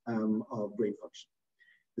of brain function.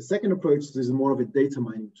 The second approach is more of a data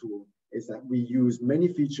mining tool, is that we use many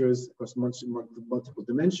features across multiple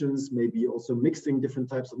dimensions, maybe also mixing different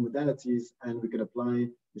types of modalities, and we can apply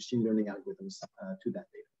machine learning algorithms to that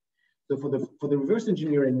data. So for the reverse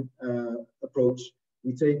engineering approach,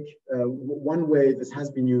 we take one way this has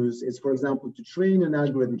been used is, for example, to train an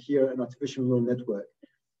algorithm here, an artificial neural network,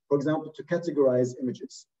 for example, to categorize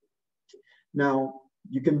images. Now,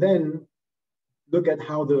 you can then look at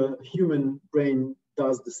how the human brain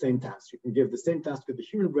does the same task. You can give the same task to the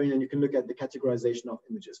human brain, and you can look at the categorization of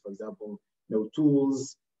images, for example,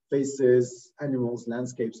 tools, faces, animals,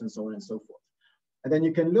 landscapes, and so on and so forth. And then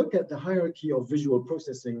you can look at the hierarchy of visual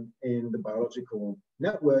processing in the biological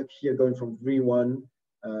network here, going from V1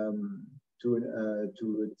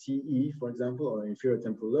 to TE, for example, or inferior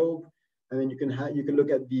temporal lobe. And then you can look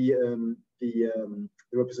at the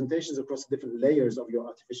representations across different layers of your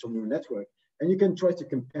artificial neural network, and you can try to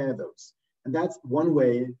compare those. And that's one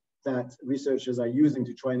way that researchers are using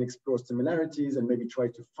to try and explore similarities and maybe try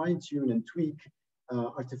to fine-tune and tweak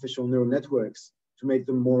artificial neural networks to make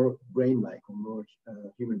them more brain-like or more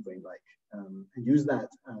human brain-like, and use that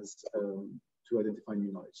as to identify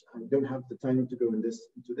new knowledge. I don't have the time to go into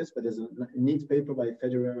this, but there's a neat paper by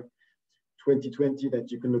Federer 2020 that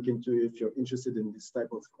you can look into if you're interested in this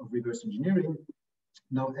type of reverse engineering.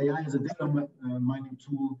 Now, AI is a data mining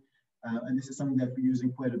tool, and this is something that we're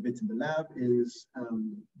using quite a bit in the lab, is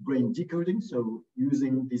brain decoding. So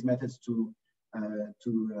using these methods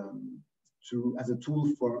as a tool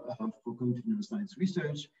for cognitive neuroscience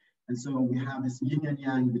research. And so we have this yin and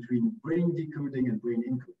yang between brain decoding and brain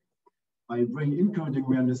encoding. By brain encoding,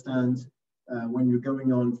 we understand when you're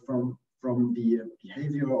going on from the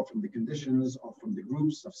behavior or from the conditions or from the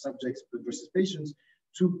groups of subjects versus patients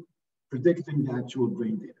to predicting the actual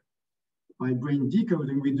brain data. By brain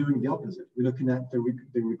decoding, we're doing the opposite. We're looking at the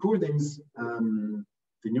recordings,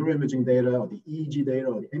 the neuroimaging data or the EEG data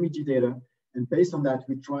or the MEG data, and based on that,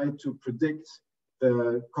 we try to predict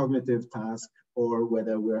the cognitive task or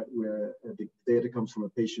whether the data comes from a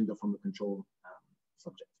patient or from a control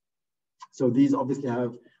subject. So these obviously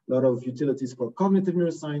have a lot of utilities for cognitive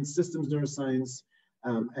neuroscience, systems neuroscience,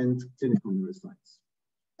 and clinical neuroscience.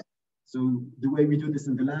 So the way we do this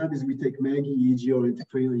in the lab is we take MEG, EEG, or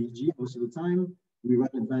intracranial EEG most of the time. We run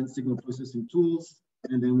advanced signal processing tools,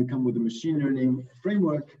 and then we come with a machine learning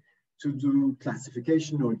framework to do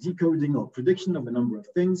classification or decoding or prediction of a number of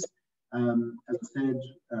things. As I said,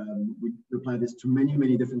 we apply this to many,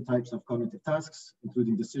 many different types of cognitive tasks,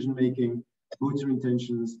 including decision-making, motor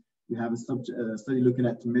intentions. We have a study looking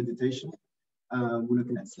at meditation. We're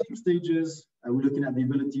looking at sleep stages. We're looking at the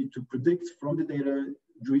ability to predict from the data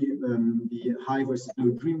the high versus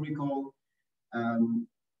low dream recall.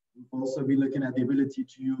 We've also been looking at the ability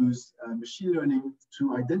to use machine learning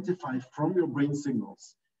to identify from your brain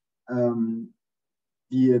signals the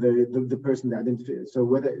person that identifies. So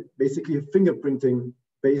whether basically fingerprinting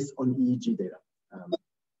based on EEG data.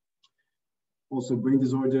 Also brain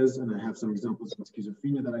disorders, and I have some examples of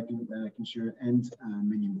schizophrenia that I can share, and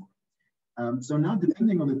many more. So now,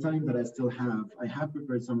 depending on the time that I still have, I have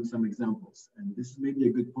prepared some examples, and this is maybe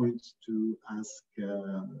a good point to ask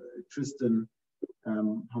Tristan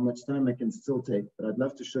how much time I can still take, but I'd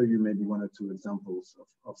love to show you maybe one or two examples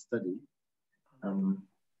of study.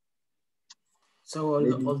 So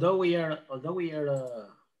although we are,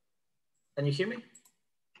 can you hear me?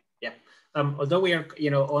 Yeah. Although we are,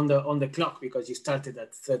 on the clock, because you started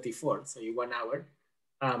at 34, so you 1 hour.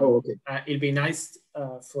 Okay. It'll be nice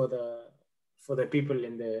for the people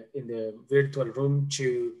in the virtual room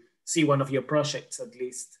to see one of your projects, at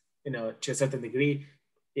least, to a certain degree,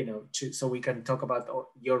 so we can talk about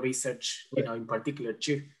your research, in particular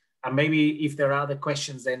too. And maybe if there are other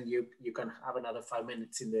questions, then you can have another 5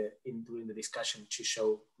 minutes during the discussion to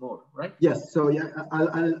show more, right? Yes. So yeah,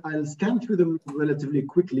 I'll scan through them relatively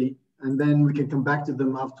quickly, and then we can come back to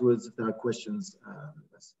them afterwards if there are questions.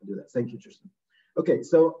 Let's do that. Thank you, Tristan. Okay,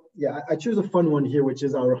 so yeah, I choose a fun one here, which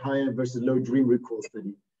is our high versus low dream recall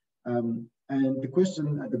study. And the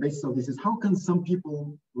question at the basis of this is, how can some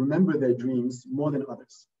people remember their dreams more than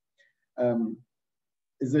others?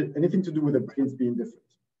 Is there anything to do with the brains being different?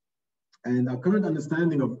 And our current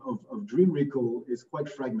understanding of dream recall is quite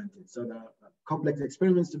fragmented. So there are complex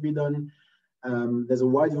experiments to be done. There's a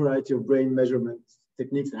wide variety of brain measurement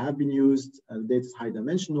techniques that have been used. The data is high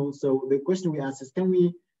dimensional. So the question we ask is, can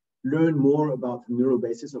we learn more about the neural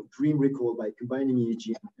basis of dream recall by combining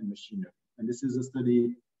EEG and machine learning? And this is a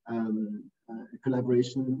study, a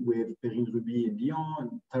collaboration with Perrine Ruby in Lyon,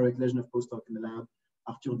 and Tarek Lejnev, postdoc in the lab,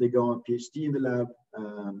 Arthur Degan, PhD in the lab,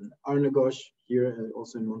 Arne Ghosh here,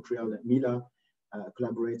 also in Montreal at Mila,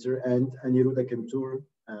 collaborator, and Aniruddha Kemtur,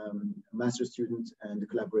 master student and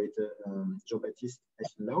collaborator, Jean-Baptiste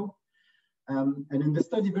Eschenlau. And in the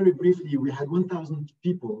study, very briefly, we had 1,000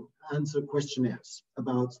 people answer questionnaires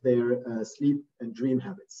about their sleep and dream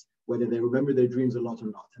habits, whether they remember their dreams a lot or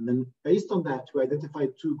not. And then based on that, we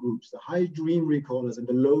identified two groups, the high dream recallers and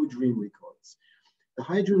the low dream recallers. The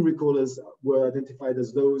high dream recallers were identified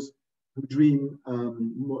as those who dream,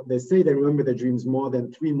 they say they remember their dreams more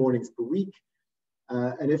than 3 mornings per week.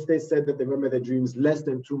 And if they said that they remember their dreams less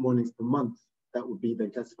than 2 mornings per month, that would be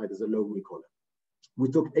then classified as a low recaller. We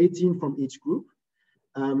took 18 from each group,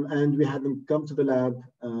 and we had them come to the lab,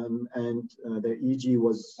 and their EEG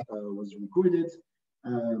was recorded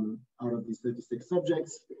out of these 36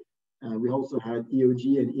 subjects. We also had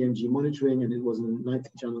EOG and EMG monitoring, and it was a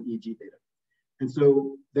 90-channel EEG data. And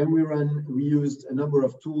so then we used a number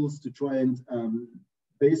of tools to try and,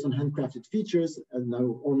 based on handcrafted features, and now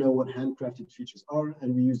we all know what handcrafted features are,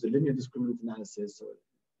 and we used a linear discriminant analysis, or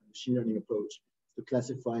a machine learning approach, to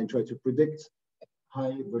classify and try to predict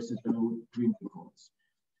high versus low dream recalls.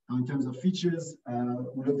 Now, in terms of features,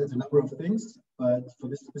 we looked at a number of things, but for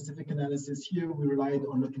this specific analysis here, we relied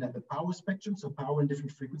on looking at the power spectrum, so power in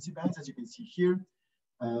different frequency bands, as you can see here.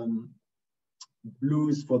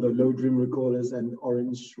 Blues for the low dream recallers, and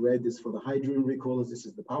orange, red is for the high dream recallers. This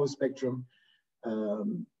is the power spectrum. We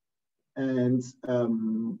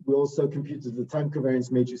also computed the time covariance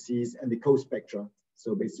matrices and the co-spectra,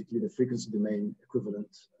 so basically the frequency domain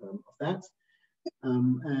equivalent of that.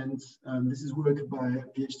 This is work by a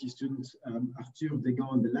PhD student, Arthur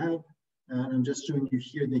Degan in the lab. I'm just showing you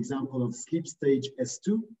here the example of sleep stage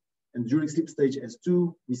S2. And during sleep stage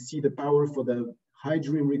S2, we see the power for the high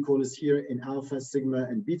dream recallers here in alpha, sigma,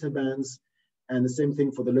 and beta bands. And the same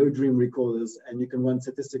thing for the low dream recallers. And you can run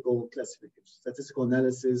statistical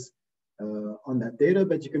analysis on that data,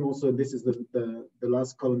 but you can also, this is the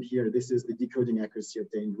last column here, this is the decoding accuracy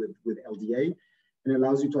obtained with LDA, and it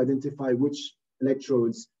allows you to identify which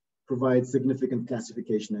electrodes provide significant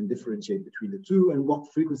classification and differentiate between the two, and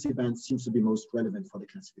what frequency band seems to be most relevant for the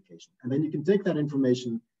classification. And then you can take that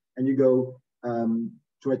information and you go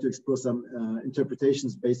try to explore some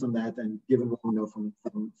interpretations based on that, and given what we know from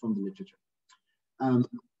the literature. I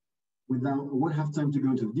won't have time to go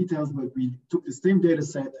into the details, but we took the same data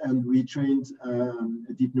set and we trained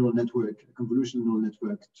a deep neural network, a convolutional neural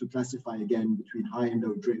network, to classify again between high and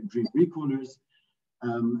low dream recallers.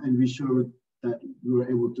 And we showed that we were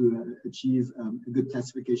able to achieve a good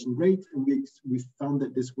classification rate. And we found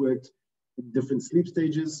that this worked in different sleep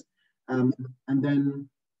stages. And then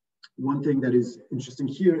one thing that is interesting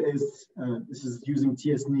here is, this is using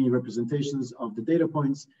TSNE representations of the data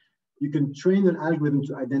points. you can train an algorithm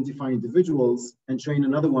to identify individuals and train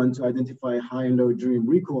another one to identify high and low dream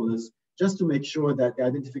recallers, just to make sure that the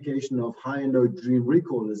identification of high and low dream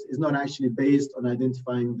recallers is not actually based on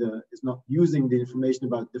identifying is not using the information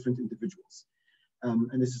about different individuals.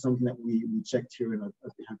 And this is something that we checked here, and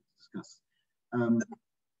I'd be happy to discuss.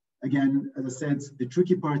 Again, as I said, the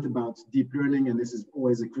tricky part about deep learning, and this is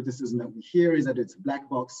always a criticism that we hear, is that it's a black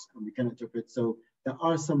box and we can interpret. So there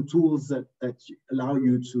are some tools that allow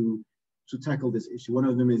you to tackle this issue. One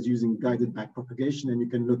of them is using guided backpropagation, and you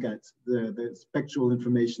can look at the spectral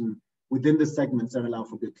information within the segments that allow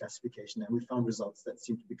for good classification. And we found results that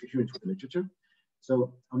seem to be coherent with the literature.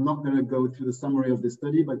 So I'm not going to go through the summary of this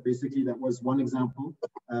study, but basically that was one example.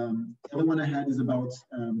 The other one I had is about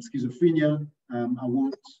schizophrenia. I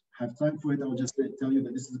won't have time for it. I'll just tell you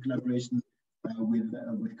that this is a collaboration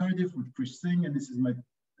with Cardiff, with Krish Singh, and this is my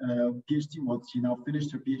PhD. Well, she now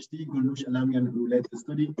finished her PhD, Gulnush Alamian, who led the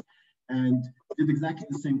study, and did exactly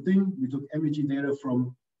the same thing. We took MEG data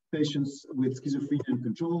from patients with schizophrenia and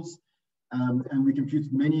controls, and we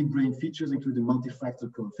computed many brain features, including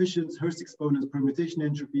multifractal coefficients, Hurst exponents, permutation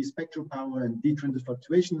entropy, spectral power, and detrended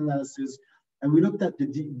fluctuation analysis. And we looked at the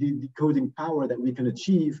decoding power that we can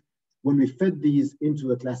achieve when we fed these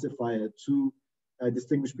into a classifier to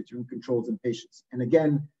distinguish between controls and patients. And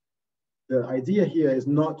again, the idea here is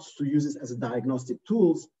not to use this as a diagnostic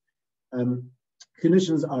tools.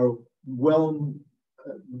 Clinicians are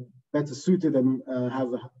better suited and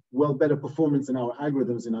have better performance in our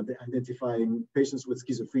algorithms in identifying patients with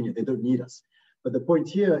schizophrenia. They don't need us. But the point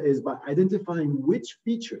here is by identifying which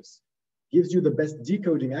features gives you the best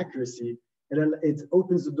decoding accuracy, and it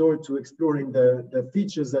opens the door to exploring the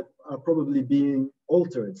features that are probably being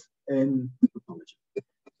altered in pathology.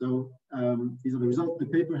 So these are the results. The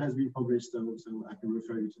paper has been published, so I can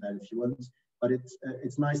refer you to that if you want. But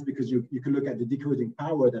it's nice because you can look at the decoding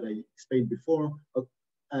power that I explained before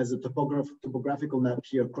as a topographical map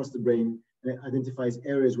here across the brain, and it identifies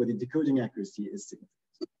areas where the decoding accuracy is significant.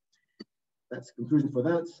 That's the conclusion for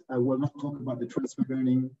that. I will not talk about the transfer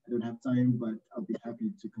learning. I don't have time, but I'll be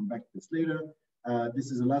happy to come back to this later.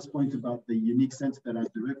 This is the last point about the unique center that I'm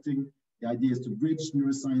directing. The idea is to bridge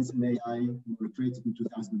neuroscience and AI. We were created in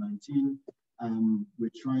 2019.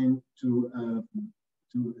 We're trying to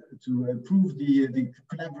improve the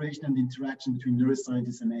collaboration and the interaction between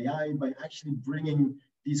neuroscientists and AI by actually bringing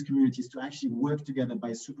these communities to actually work together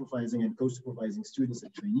by supervising and co-supervising students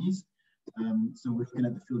and trainees. So we're looking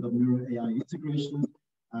at the field of neuro-AI integration.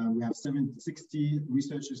 We have 60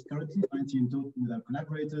 researchers currently, 90 in total with our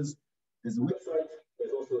collaborators. There's a website,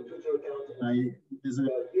 there's also a Twitter account, and there's a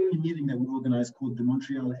yearly meeting that we organized called the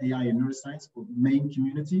Montreal AI and Neuroscience, called Main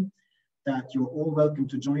Community, that you're all welcome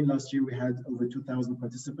to join. Last year we had over 2,000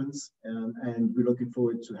 participants, and we're looking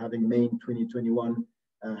forward to having Main 2021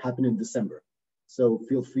 happen in December. So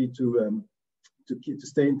feel free to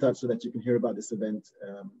stay in touch so that you can hear about this event.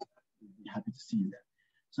 We'd be happy to see you there.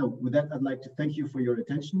 So with that, I'd like to thank you for your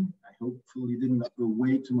attention. I hopefully did not go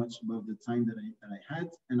way too much above the time that I had,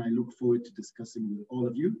 and I look forward to discussing with all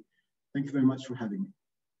of you. Thank you very much for having me.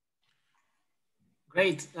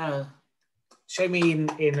 Great. Show me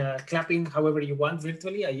in clapping however you want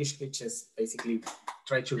virtually. I usually just basically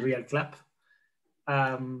try to real clap.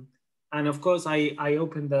 And of course, I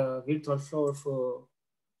open the virtual floor for...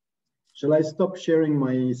 Shall I stop sharing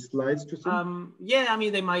my slides, Tristan? Yeah, I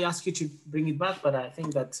mean, they might ask you to bring it back, but I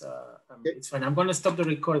think that it's fine. I'm going to stop the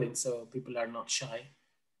recording so people are not shy.